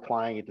now we're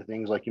applying it to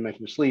things like you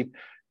mentioned, sleep.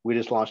 We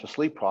just launched a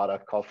sleep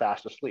product called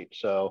Fast Asleep.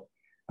 So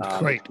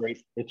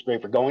it's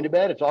great for going to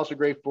bed. It's also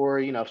great for,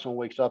 if someone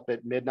wakes up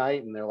at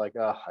midnight and they're like,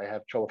 oh, I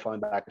have trouble falling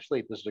back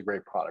asleep. This is a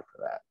great product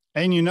for that.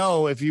 And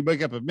if you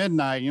wake up at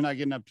midnight, you're not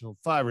getting up till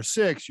 5 or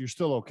 6, you're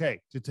still okay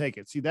to take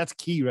it. See, that's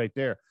key right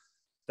there.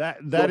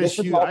 That is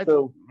huge.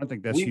 Also, I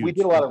think that's huge. We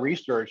did a lot of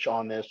research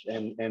on this,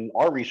 and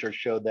our research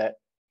showed that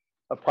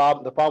the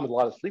problem with a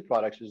lot of sleep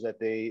products is that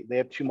they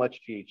have too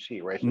much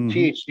THC, right? So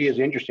THC is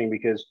interesting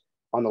because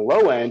on the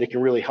low end, it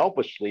can really help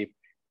with sleep.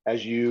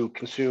 As you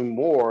consume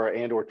more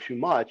and or too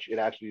much, it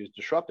actually is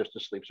disruptive to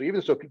sleep. So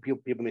even so,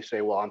 people may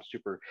say, well, I'm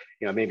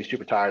maybe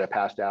super tired, I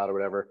passed out or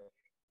whatever.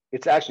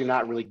 It's actually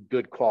not really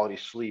good quality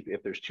sleep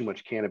if there's too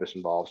much cannabis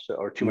involved,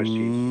 or too much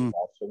THC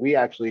involved. So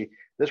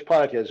this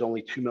product has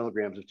only 2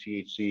 milligrams of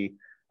THC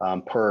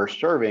per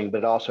serving, but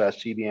it also has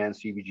CBN,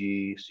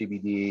 CBG,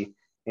 CBD,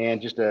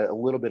 and just a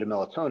little bit of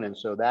melatonin.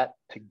 So that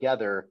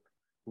together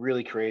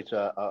really creates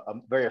a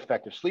very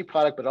effective sleep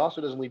product, but it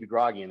also doesn't leave you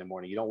groggy in the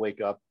morning. You don't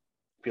wake up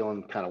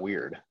feeling kind of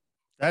weird.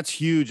 That's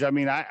huge. I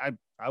mean, I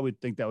would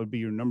think that would be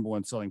your number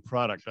one selling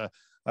product,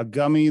 a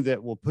gummy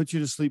that will put you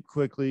to sleep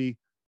quickly,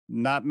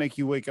 not make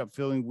you wake up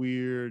feeling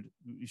weird,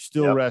 you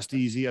still rest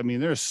easy. I mean,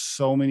 there's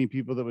so many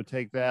people that would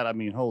take that. I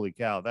mean, holy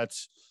cow,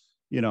 that's,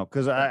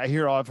 because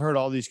I've heard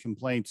all these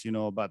complaints,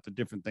 about the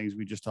different things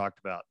we just talked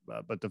about,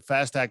 but the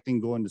fast acting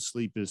going to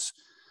sleep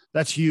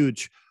that's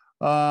huge.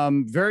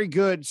 Very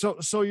good.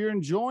 So you're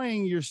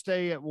enjoying your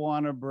stay at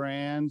Wana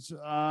Brands.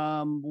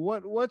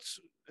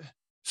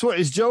 So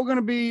is Joe going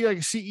to be like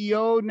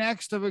CEO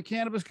next of a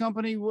cannabis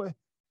company?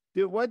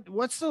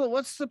 What's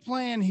the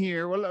plan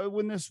here? Well,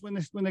 when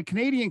the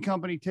Canadian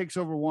company takes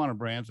over Wana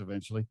Brands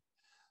eventually,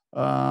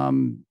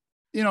 who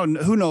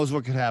knows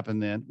what could happen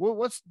then?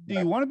 Do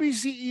you want to be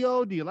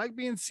CEO? Do you like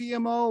being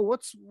CMO?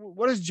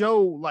 What is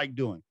Joe like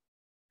doing?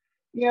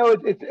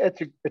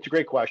 It's a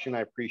great question. I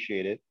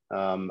appreciate it.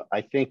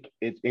 I think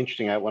it's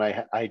interesting. When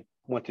I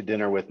went to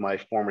dinner with my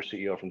former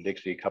CEO from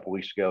Dixie a couple of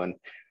weeks ago, and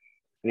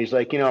he's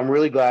like, I'm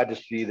really glad to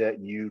see that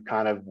you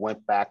kind of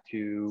went back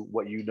to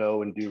what you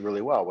know and do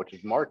really well, which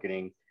is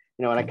marketing.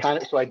 And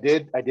I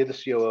did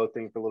the COO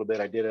thing for a little bit.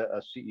 I did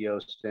a CEO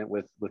stint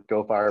with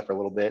GoFire for a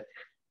little bit.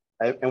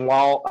 And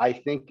while I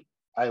think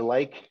I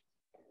like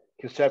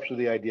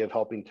conceptually the idea of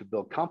helping to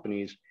build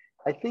companies,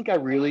 I think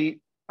I'm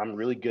really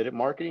good at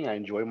marketing. I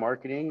enjoy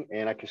marketing,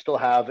 and I can still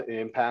have an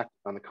impact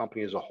on the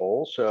company as a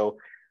whole. So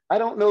I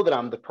don't know that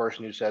I'm the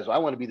person who says, I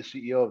want to be the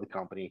CEO of the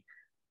company.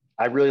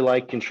 I really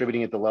like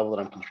contributing at the level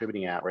that I'm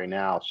contributing at right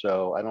now.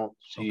 So I don't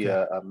see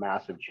a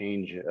massive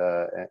change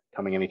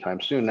coming anytime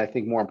soon. And I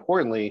think more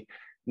importantly,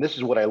 and this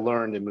is what I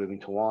learned in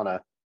moving to Wana,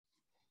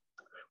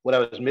 what I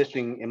was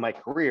missing in my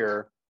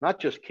career, not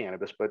just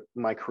cannabis, but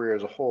my career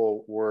as a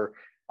whole, were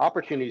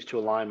opportunities to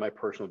align my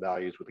personal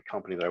values with the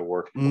company that I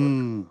work for.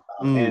 And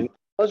it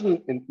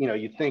wasn't,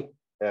 you'd think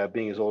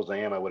being as old as I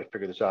am, I would have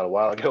figured this out a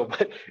while ago,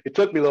 but it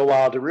took me a little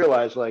while to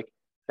realize, like,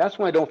 that's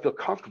when I don't feel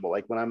comfortable.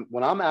 Like when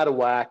I'm out of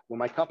whack, when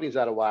my company's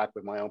out of whack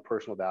with my own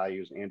personal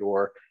values and,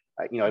 or,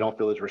 I don't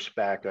feel there's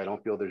respect, I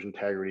don't feel there's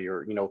integrity,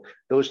 or,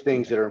 those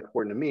things that are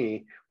important to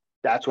me,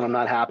 that's when I'm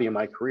not happy in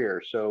my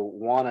career. So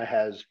Wana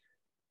has,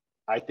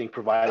 I think,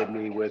 provided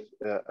me with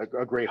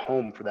a great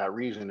home for that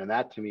reason. And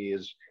that to me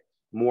is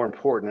more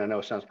important. I know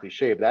it sounds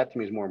cliche, but that to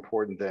me is more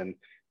important than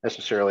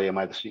necessarily, am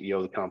I the CEO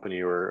of the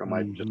company, or am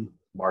I just a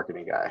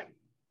marketing guy?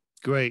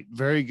 Great.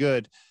 Very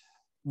good.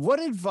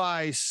 What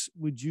advice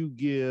would you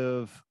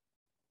give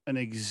an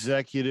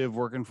executive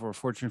working for a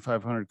Fortune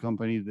 500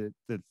 company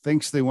that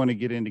thinks they want to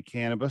get into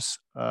cannabis,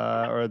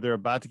 or they're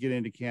about to get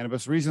into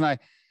cannabis? The reason at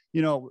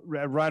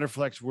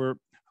RiderFlex,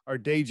 our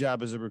day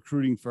job is a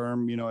recruiting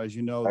firm. As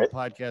you know, right. The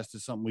podcast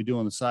is something we do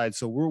on the side.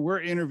 So we're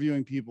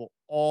interviewing people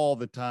all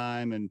the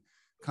time and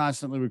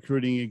constantly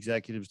recruiting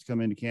executives to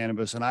come into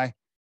cannabis. And I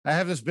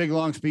have this big,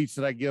 long speech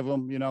that I give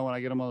them, when I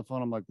get them on the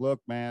phone. I'm like,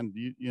 look, man,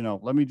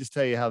 let me just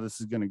tell you how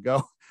this is going to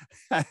go.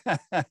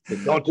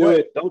 Don't do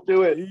it. Don't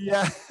do it.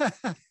 Yeah.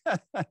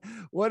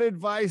 What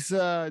advice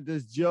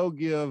does Joe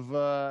give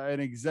an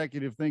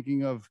executive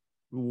thinking of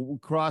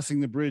crossing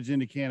the bridge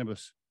into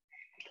cannabis?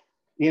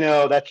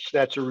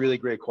 That's a really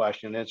great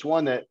question. It's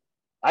one that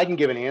I can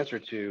give an answer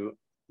to,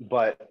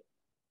 but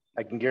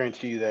I can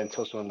guarantee you that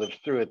until someone lives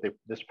through it,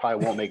 this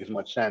probably won't make as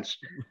much sense.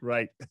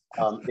 Right.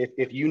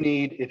 If you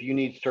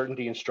need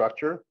certainty and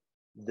structure,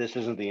 this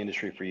isn't the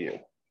industry for you.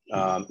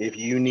 If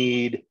you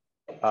need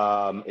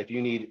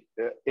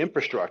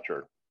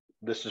infrastructure,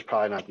 this is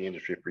probably not the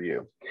industry for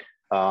you.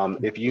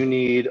 If you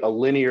need a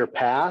linear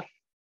path,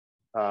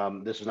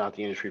 this is not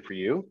the industry for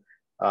you.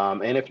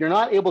 And if you're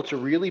not able to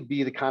really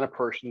be the kind of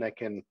person that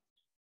can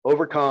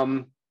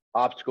overcome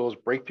obstacles,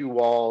 break through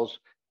walls,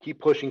 keep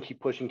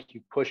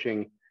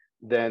pushing,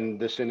 then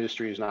this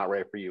industry is not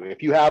right for you.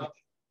 If you have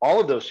all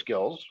of those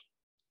skills,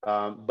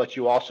 but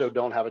you also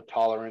don't have a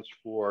tolerance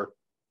for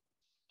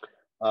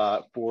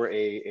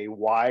a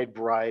wide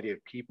variety of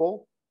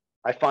people,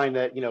 I find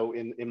that,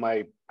 in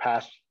my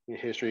past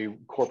history,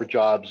 corporate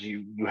jobs,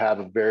 you have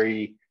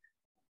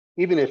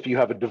even if you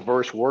have a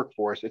diverse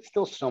workforce, it's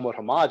still somewhat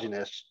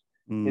homogenous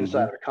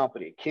inside of a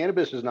company.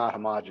 Cannabis is not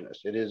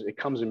homogenous. It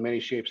comes in many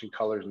shapes and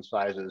colors and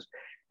sizes,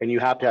 and you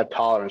have to have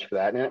tolerance for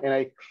that. And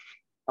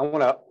I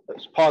want to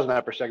pause on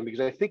that for a second, because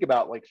I think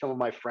about, like, some of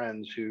my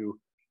friends who,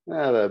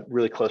 a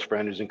really close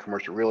friend who's in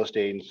commercial real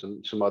estate,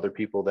 and some other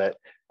people that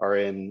are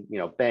in,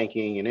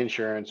 banking and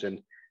insurance.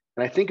 And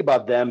I think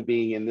about them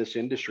being in this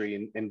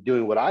industry and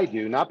doing what I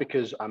do, not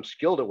because I'm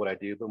skilled at what I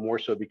do, but more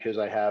so because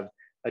I have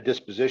a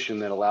disposition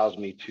that allows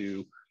me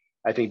to,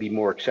 I think, be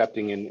more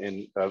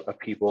accepting of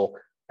people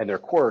and their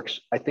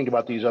quirks. I think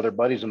about these other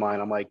buddies of mine.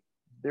 I'm like,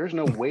 there's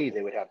no way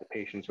they would have the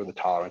patience or the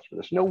tolerance for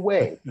this. No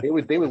way. They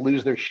would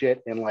lose their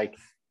shit in like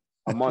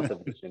a month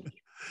of this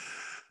industry.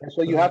 And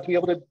so you have to be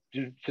able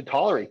to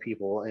tolerate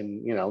people.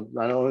 And, I don't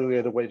know any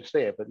other way to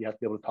say it, but you have to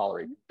be able to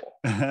tolerate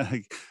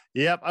people.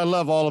 Yep. I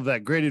love all of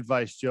that. Great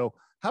advice, Joe.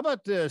 How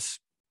about this?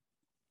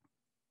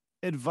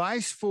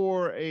 Advice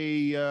for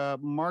a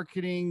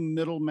marketing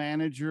middle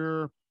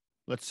manager.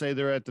 Let's say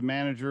they're at the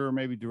manager or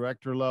maybe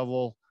director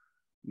level,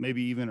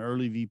 maybe even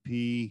early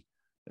VP.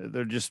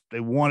 They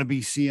want to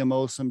be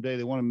CMO someday.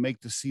 They want to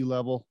make the C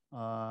level,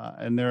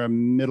 and they're a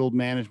middle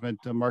management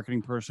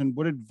marketing person.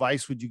 What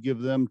advice would you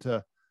give them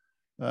to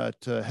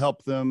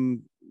help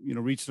them,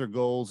 reach their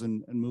goals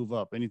and move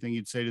up? Anything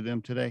you'd say to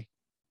them today?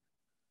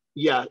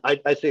 Yeah,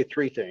 I'd say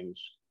three things.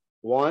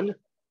 One,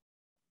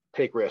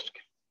 take risk.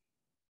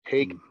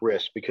 Take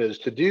risk, because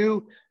to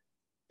do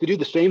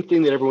the same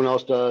thing that everyone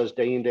else does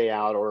day in, day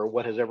out, or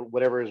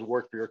whatever has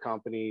worked for your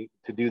company,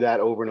 to do that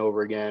over and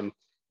over again,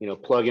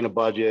 plug in a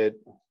budget,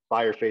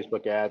 buy your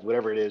Facebook ads,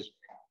 whatever it is,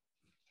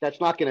 that's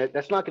not gonna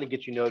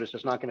get you noticed.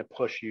 It's not gonna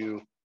push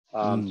you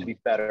to be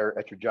better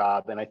at your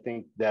job. And I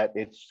think that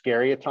it's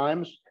scary at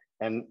times,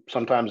 and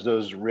sometimes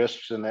those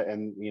risks and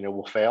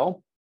will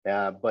fail.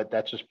 But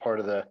that's just part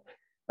of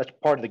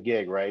the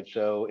gig, right?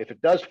 So if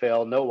it does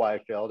fail, know why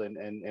it failed,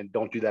 and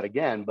don't do that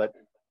again. But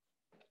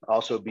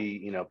also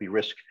be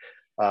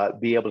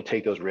able to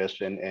take those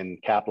risks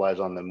and capitalize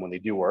on them when they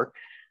do work.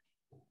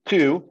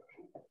 Two,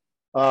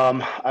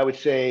 I would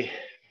say,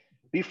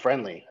 be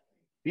friendly,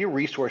 be a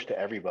resource to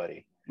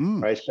everybody,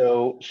 right?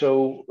 So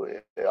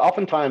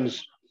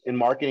oftentimes in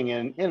marketing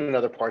and in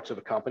other parts of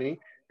a company,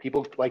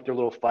 people like their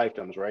little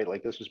fiefdoms, right?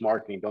 Like, this is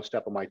marketing. Don't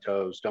step on my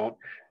toes. Don't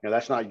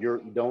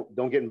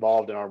get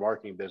involved in our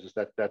marketing business.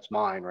 That's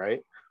mine,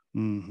 right?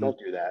 Don't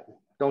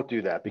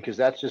do that, because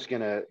that's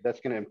gonna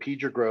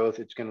impede your growth.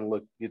 It's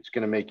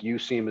gonna make you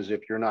seem as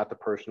if you're not the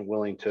person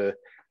willing to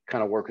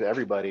kind of work with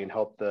everybody and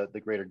help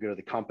the greater good of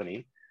the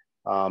company.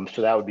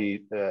 So that would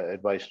be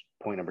advice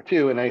point number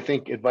two. And I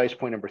think advice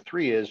point number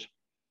three is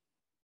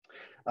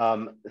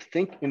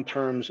think in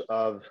terms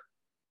of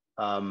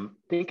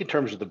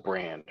the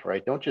brand,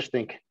 right? Don't just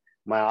think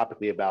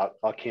myopically about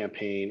a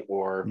campaign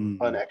or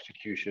an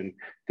execution.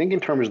 Think in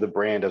terms of the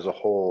brand as a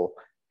whole,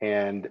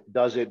 and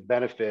does it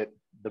benefit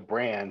the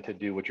brand to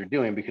do what you're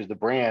doing, because the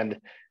brand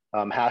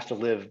has to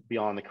live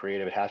beyond the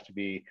creative. It has to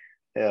be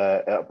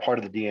a part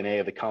of the DNA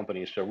of the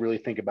company. So really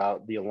think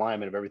about the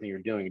alignment of everything you're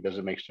doing. Does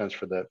it make sense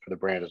for the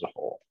brand as a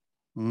whole?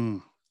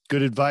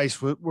 Good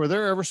advice. Were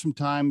there ever some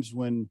times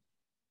when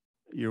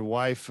your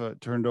wife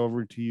turned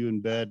over to you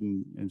in bed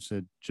and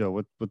said, Joe,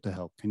 what the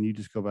hell? Can you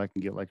just go back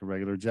and get like a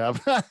regular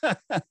job?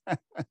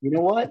 You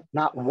know what?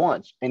 Not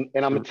once. And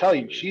I'm gonna tell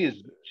you, she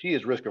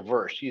is risk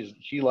averse.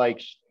 She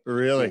likes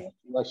Really,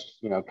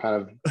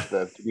 kind of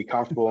to be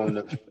comfortable in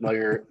the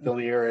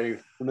familiarity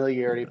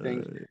of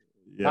things.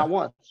 yeah. Not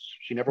once.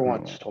 She never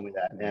once told me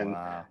that, and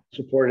Wow.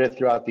 supported it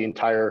throughout the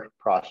entire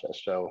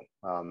process. So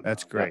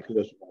That's great.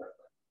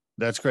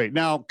 That's great.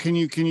 Now, can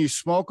you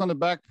smoke on the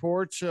back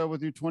porch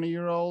with your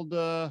 20-year-old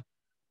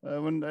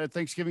when at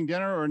Thanksgiving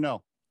dinner, or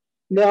no?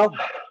 No,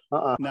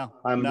 No,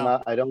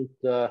 not. I don't.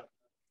 I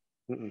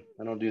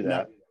don't do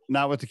that.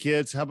 Not with the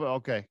kids. How about?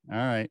 Okay, all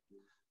right.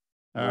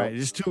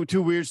 Just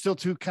too weird. Still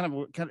too kind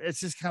of. It's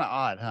just kind of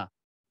odd, huh?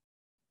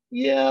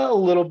 Yeah, a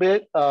little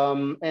bit.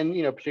 And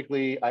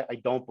particularly, I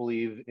don't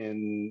believe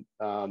in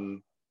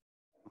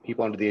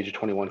people under the age of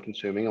 21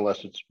 consuming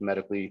unless it's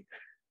medically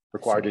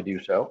required to do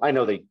so. I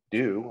know they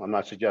do. I'm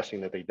not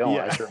suggesting that they don't.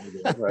 Yeah. I certainly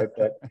do, right?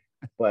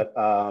 But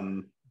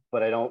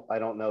I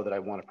don't know that I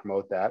want to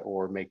promote that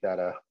or make that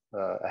a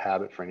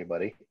habit for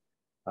anybody.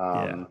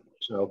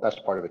 So that's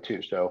part of it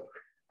too. So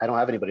I don't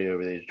have anybody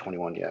over the age of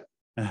 21 yet.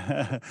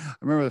 I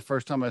remember the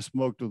first time I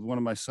smoked with one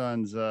of my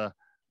sons. I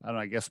don't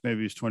know, I guess maybe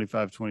he was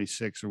 25,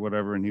 26 or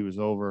whatever, and he was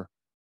over.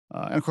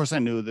 And of course I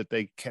knew that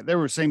they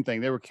were the same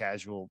thing. They were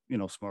casual,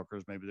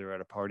 smokers. Maybe they were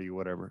at a party or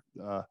whatever.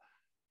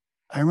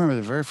 I remember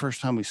the very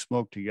first time we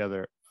smoked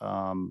together.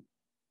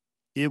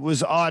 It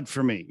was odd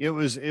for me. I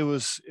was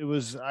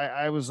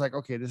like,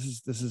 okay,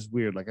 this is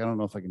weird. Like, I don't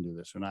know if I can do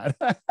this or not.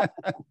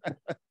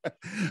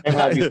 And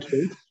have you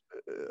since?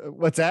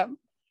 What's that?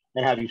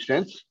 And have you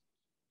since?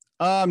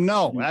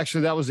 No,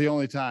 actually that was the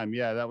only time.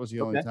 Yeah, that was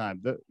the only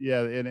time.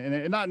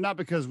 And not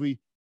because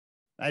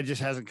it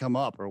just hasn't come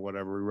up or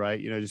whatever, right?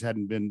 It just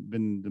hadn't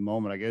been the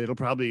moment. I guess it'll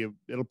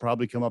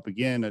probably come up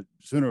again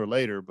sooner or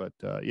later. But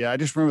I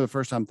just remember the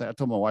first time I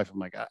told my wife, I'm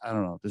like, I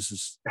don't know, this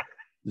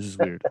is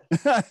weird.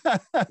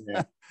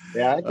 Yeah,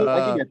 I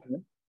can get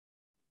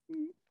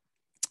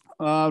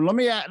that.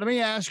 Let me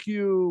ask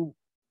you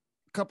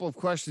a couple of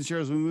questions here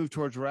as we move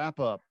towards wrap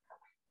up.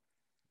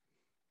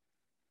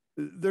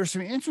 There's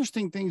some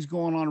interesting things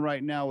going on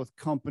right now with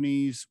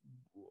companies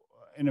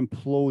and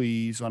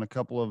employees on a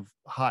couple of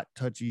hot,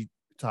 touchy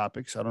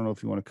topics. I don't know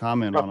if you want to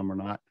comment on them or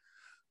not.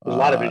 There's a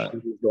lot of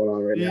interesting things going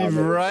on right now.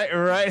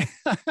 Right.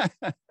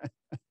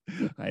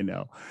 I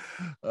know.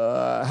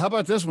 How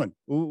about this one?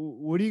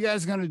 What are you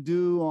guys going to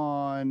do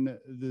on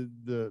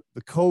the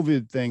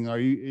COVID thing? Are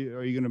you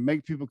going to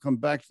make people come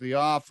back to the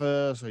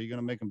office? Are you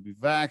going to make them be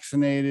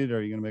vaccinated?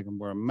 Are you going to make them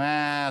wear a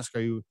mask?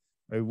 Are you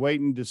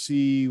waiting to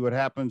see what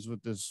happens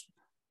with this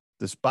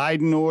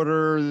Biden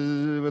order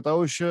with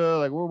OSHA?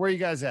 Like, where are you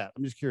guys at?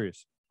 I'm just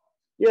curious.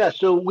 Yeah,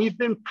 so we've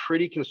been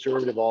pretty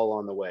conservative all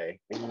on the way,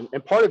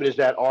 and part of it is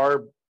that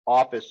our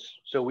office.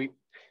 So we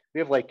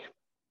have like,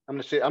 I'm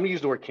gonna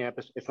use the word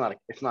campus. It's not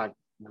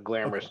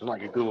glamorous. It's not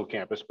like a Google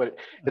campus, but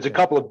it's a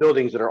couple of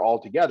buildings that are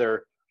all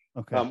together.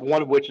 Okay.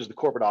 One of which is the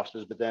corporate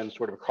offices, but then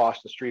sort of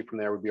across the street from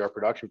there would be our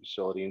production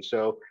facility. And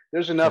so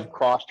there's enough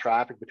cross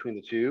traffic between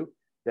the two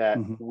that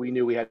we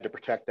knew we had to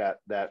protect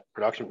that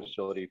production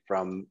facility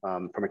from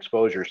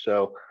exposure.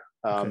 So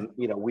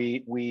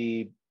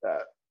we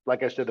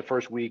like I said, the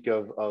first week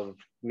of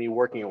me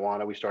working at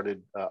WANA, we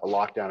started a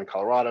lockdown in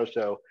Colorado.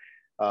 So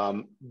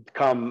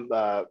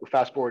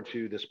fast forward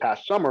to this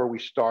past summer, we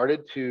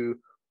started to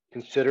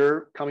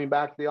consider coming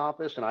back to the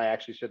office. And I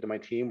actually said to my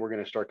team, we're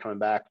going to start coming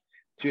back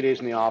 2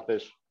 days in the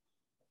office,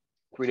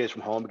 3 days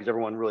from home, because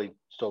everyone really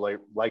still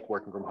like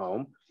working from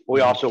home. But we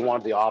also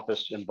wanted the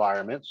office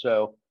environment.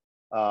 So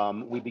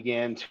we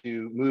began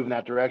to move in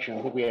that direction.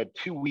 I think we had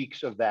 2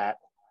 weeks of that.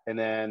 And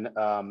then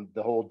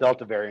the whole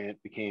Delta variant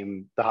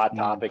became the hot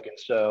topic. And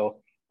so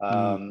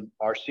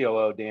our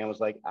COO, Dan, was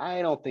like,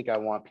 I don't think I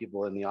want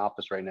people in the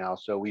office right now.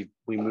 So we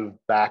moved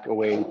back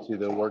away to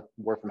the work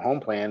from home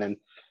plan and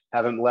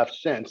haven't left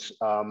since.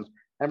 And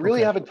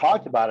really haven't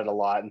talked about it a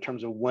lot in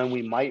terms of when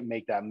we might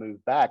make that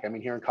move back. I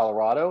mean, here in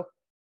Colorado,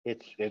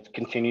 it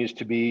continues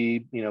to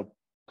be,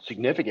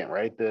 significant,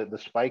 right? The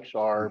spikes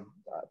are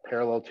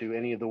parallel to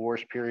any of the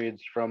worst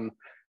periods from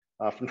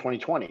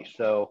 2020.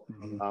 So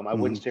I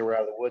wouldn't say we're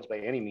out of the woods by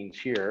any means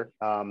here.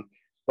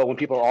 But when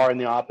people are in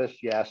the office,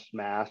 yes,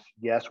 mask,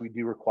 yes, we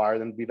do require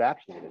them to be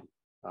vaccinated.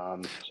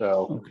 I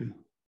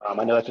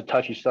know that's a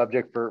touchy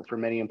subject for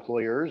many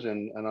employers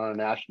and on a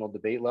national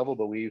debate level,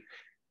 but we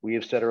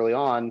have said early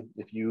on,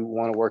 if you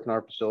want to work in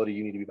our facility,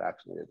 you need to be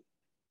vaccinated.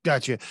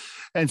 Gotcha.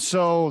 And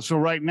so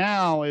right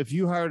now, if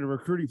you hired a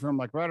recruiting firm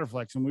like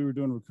Riderflex and we were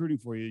doing recruiting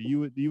for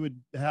you, you would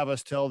have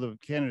us tell the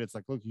candidates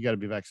like, look, you got to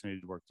be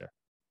vaccinated to work there.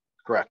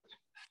 Correct.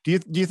 Do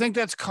you think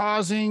that's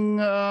causing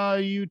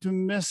you to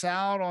miss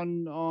out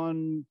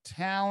on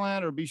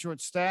talent or be short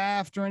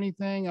staffed or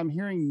anything? I'm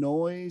hearing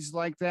noise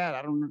like that.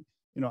 I don't.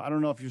 I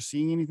don't know if you're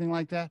seeing anything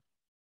like that.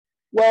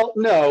 Well,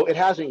 no, it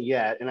hasn't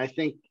yet. And I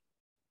think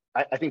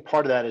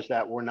part of that is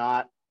that we're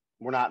not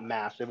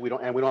massive. We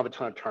don't have a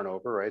ton of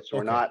turnover, right? So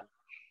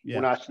Okay.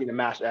 we're not seeing a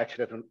mass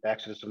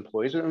exodus of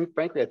employees. And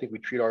frankly, I think we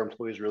treat our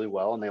employees really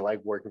well and they like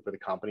working for the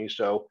company.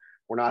 So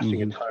we're not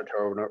seeing a ton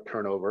of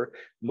turnover.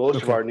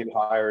 Most of our new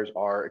hires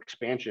are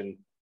expansion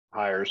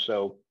hires.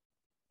 So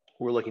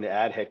we're looking to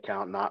add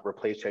headcount, not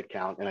replace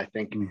headcount. And I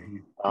think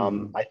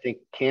I think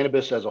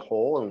cannabis as a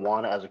whole and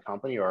Wana as a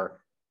company are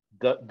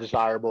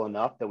desirable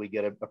enough that we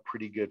get a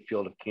pretty good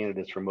field of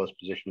candidates for most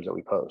positions that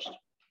we post.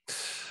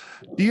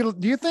 Do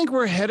you think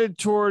we're headed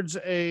towards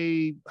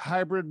a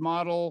hybrid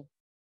model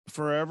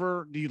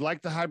forever? Do you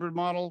like the hybrid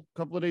model? A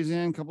couple of days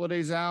in, a couple of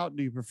days out?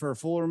 Do you prefer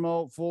full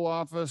remote, full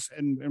office?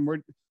 And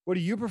what do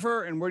you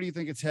prefer? And where do you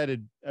think it's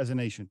headed as a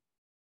nation?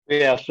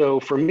 Yeah. So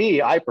for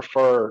me, I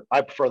prefer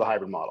the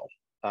hybrid model.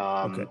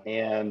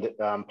 And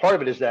part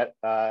of it is that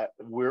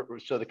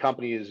so the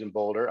company is in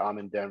Boulder. I'm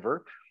in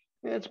Denver.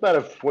 And it's about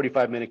a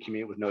 45-minute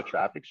commute with no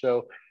traffic.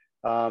 So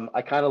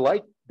I kind of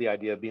like the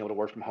idea of being able to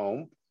work from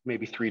home,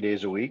 maybe 3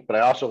 days a week. But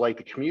I also like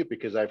the commute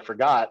because I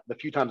forgot the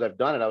few times I've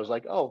done it. I was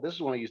like, oh, this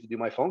is when I used to do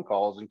my phone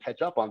calls and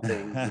catch up on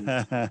things.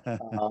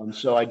 And,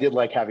 so I did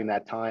like having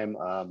that time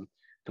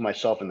to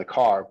myself in the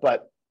car.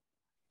 But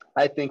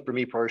I think for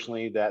me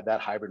personally,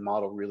 that hybrid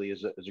model really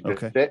is a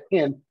good fit.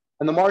 And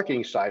the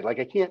marketing side, like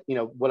I can't,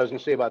 what I was going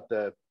to say about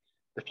the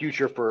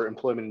future for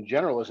employment in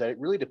general is that it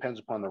really depends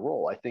upon the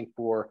role. I think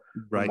for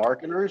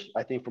marketers,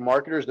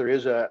 there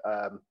is an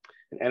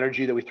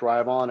energy that we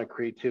thrive on, a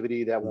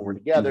creativity that when we're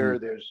together,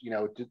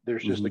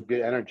 there's just a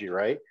good energy,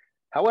 right?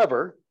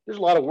 However, there's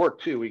a lot of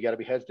work too. We got to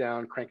be heads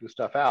down, cranking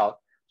stuff out.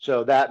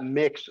 So that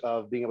mix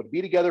of being able to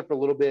be together for a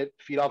little bit,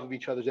 feed off of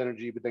each other's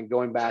energy, but then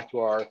going back to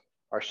our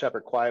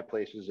separate quiet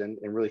places and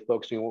really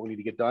focusing on what we need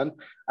to get done,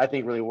 I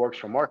think really works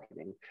for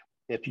marketing.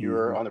 If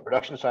you're on the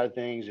production side of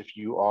things, if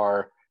you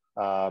are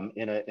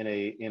in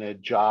a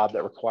job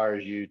that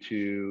requires you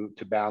to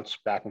bounce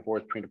back and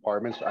forth between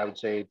departments, I would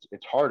say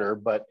it's harder.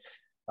 But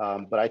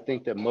I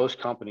think that most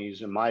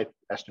companies, in my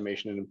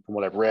estimation, and from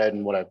what I've read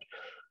and what I've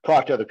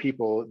talked to other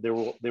people, there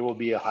will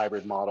be a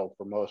hybrid model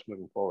for most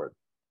moving forward.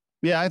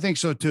 Yeah, I think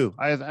so too.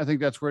 I think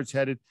that's where it's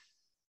headed.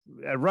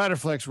 At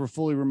Riderflex, we're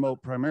fully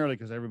remote primarily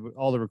because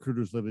all the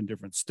recruiters live in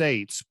different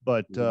states.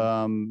 But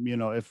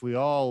if we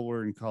all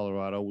were in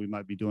Colorado, we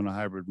might be doing a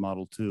hybrid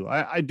model too.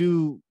 I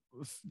do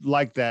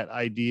like that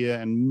idea,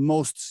 and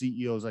most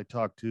CEOs I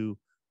talk to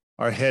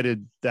are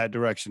headed that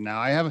direction.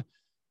 Now,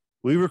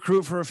 we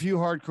recruit for a few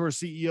hardcore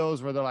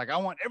CEOs where they're like, I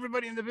want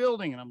everybody in the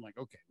building, and I'm like,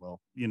 okay,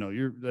 well,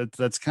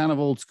 that's kind of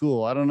old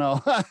school. I don't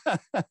know.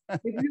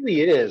 It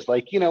really is.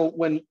 Like,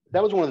 when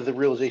that was one of the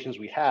realizations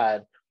we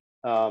had.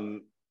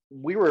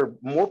 We were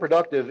more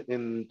productive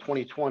in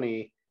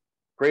 2020,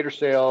 greater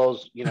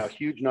sales,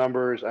 huge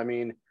numbers. I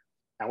mean,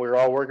 and we were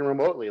all working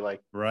remotely.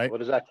 Like, right. What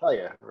does that tell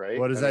you? Right.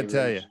 What does that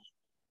tell you?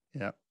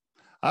 Yeah.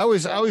 I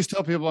always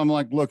tell people, I'm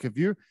like, look, if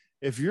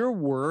you're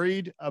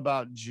worried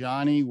about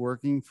Johnny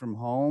working from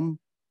home,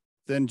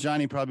 then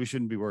Johnny probably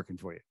shouldn't be working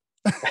for you.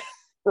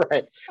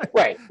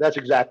 Right. That's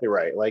exactly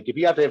right. Like if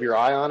you have to have your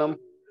eye on him.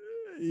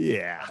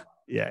 Yeah,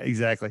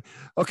 exactly.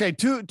 Okay.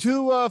 Two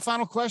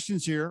final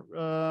questions here.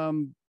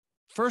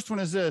 First one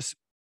is this.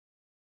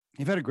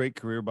 You've had a great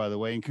career, by the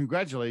way, and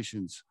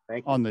congratulations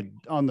on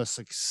the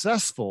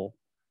successful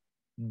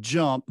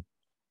jump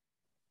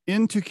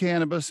into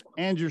cannabis,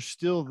 and you're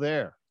still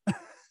there.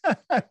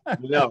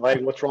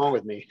 Right? What's wrong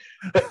with me?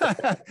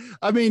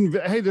 I mean,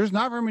 hey, there's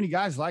not very many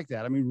guys like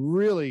that. I mean,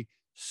 really,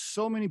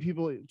 so many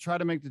people try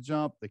to make the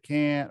jump, they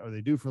can't, or they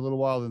do for a little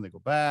while, then they go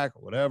back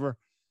or whatever.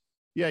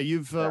 Yeah,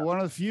 you've one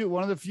of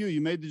the few.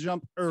 You made the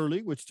jump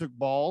early, which took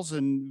balls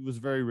and was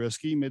very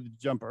risky. You made the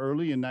jump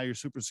early, and now you're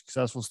super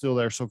successful still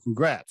there. So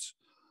congrats.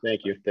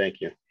 Thank you.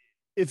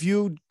 If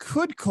you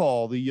could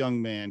call the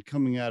young man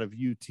coming out of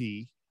UT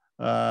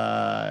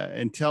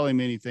and tell him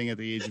anything at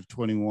the age of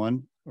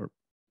 21, or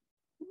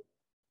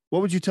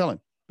what would you tell him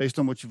based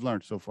on what you've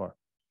learned so far?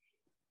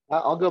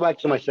 I'll go back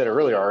to something I said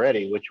earlier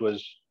already, which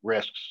was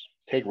risks.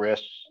 Take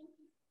risks.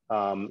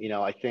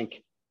 I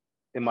think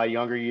in my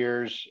younger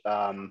years,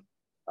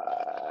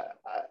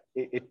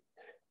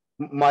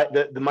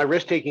 my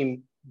risk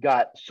taking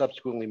got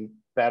subsequently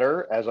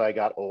better as I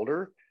got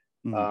older,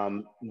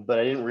 but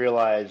I didn't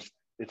realize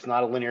it's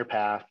not a linear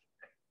path.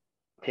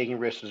 Taking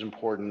risks is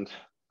important,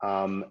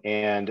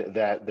 and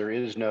that there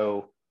is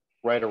no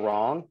right or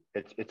wrong.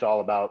 It's all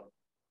about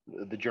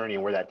the journey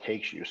and where that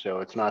takes you. So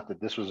it's not that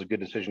this was a good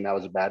decision, that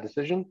was a bad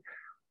decision.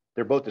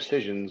 They're both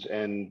decisions,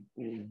 and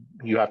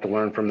you have to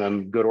learn from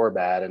them, good or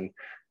bad. And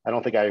I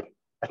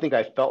think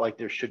I felt like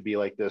there should be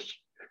like this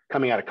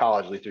coming out of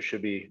college. At least there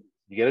should be.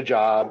 You get a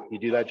job, you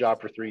do that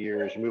job for 3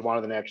 years, you move on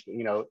to the next.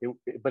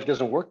 But it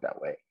doesn't work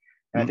that way.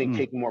 And I think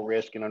taking more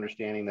risk and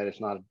understanding that it's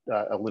not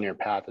a linear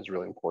path is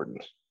really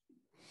important.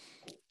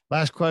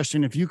 Last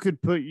question: if you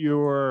could put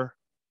your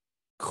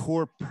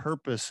core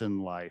purpose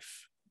in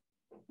life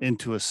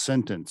into a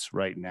sentence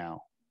right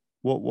now,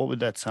 what would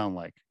that sound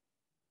like?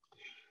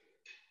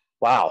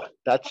 Wow,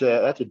 that's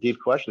a deep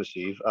question,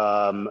 Steve.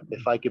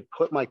 If I could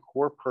put my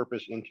core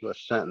purpose into a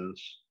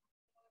sentence,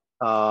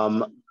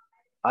 um,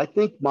 I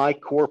think my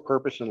core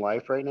purpose in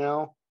life right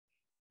now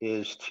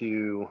is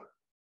to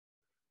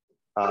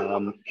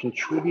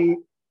contribute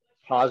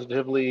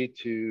positively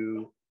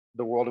to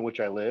the world in which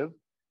I live,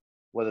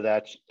 whether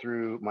that's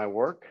through my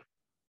work,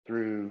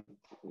 through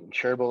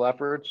charitable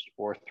efforts,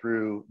 or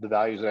through the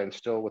values that I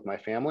instill with my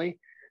family.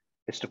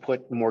 It's to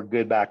put more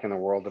good back in the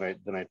world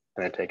than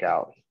I take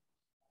out.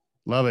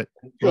 Love it.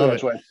 Sure, Love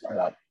that's it. what it's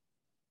about.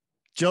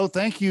 Joe,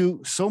 thank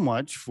you so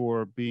much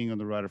for being on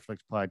the RiderFlex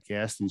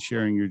podcast and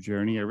sharing your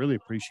journey. I really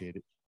appreciate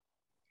it.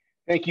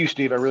 Thank you,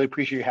 Steve. I really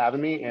appreciate you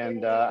having me,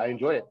 and I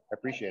enjoy it. I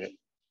appreciate it.